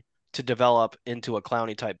Owe to develop into a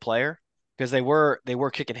Clowney type player, because they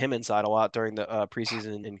were kicking him inside a lot during the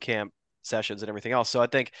preseason and camp sessions and everything else. So I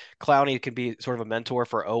think Clowney could be sort of a mentor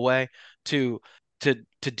for Owe to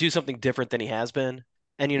do something different than he has been.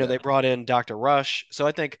 And they brought in Dr. Rush, so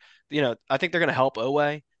I think they're going to help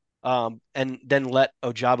Owe, and then let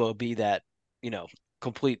Ojabo be that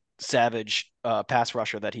complete savage pass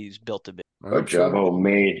rusher that he's built to be. Ojabo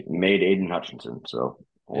made Aiden Hutchinson, so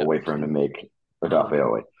we'll wait for him to make Odafe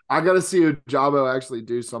Owe. I got to see Ojabo actually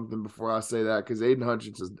do something before I say that, because Aiden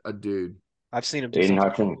Hutchinson's a dude. I've seen him do Aiden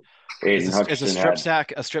something. Hutchinson Is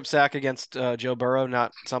a strip sack against Joe Burrow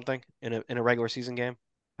not something in a regular season game?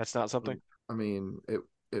 That's not something. I mean,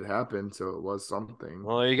 it happened, so it was something.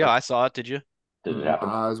 Well, there you go. I saw it. Did you? Did it happen?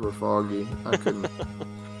 My eyes were foggy. I couldn't.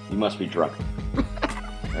 You must be drunk.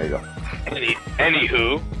 There you go.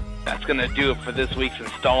 Anywho, that's going to do it for this week's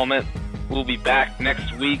installment. We'll be back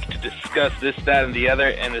next week to discuss this, that, and the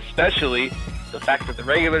other, and especially the fact that the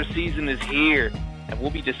regular season is here, and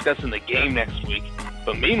we'll be discussing the game next week.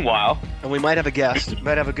 But meanwhile... And we might have a guest. We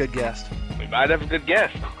might have a good guest.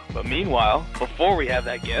 But meanwhile, before we have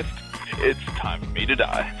that guest, it's time for me to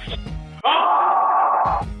die.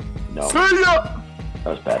 No, See ya! that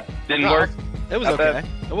was bad. Didn't work. It was Not okay. bad.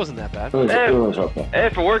 It wasn't that bad. It was okay. Hey,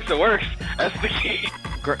 if it works, it works. That's the key.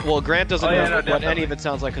 Well, Grant doesn't Oh, yeah, know no, what definitely. any of it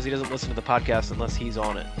sounds like because he doesn't listen to the podcast unless he's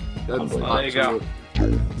on it. That's There you go.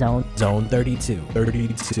 absolute- Zone 32.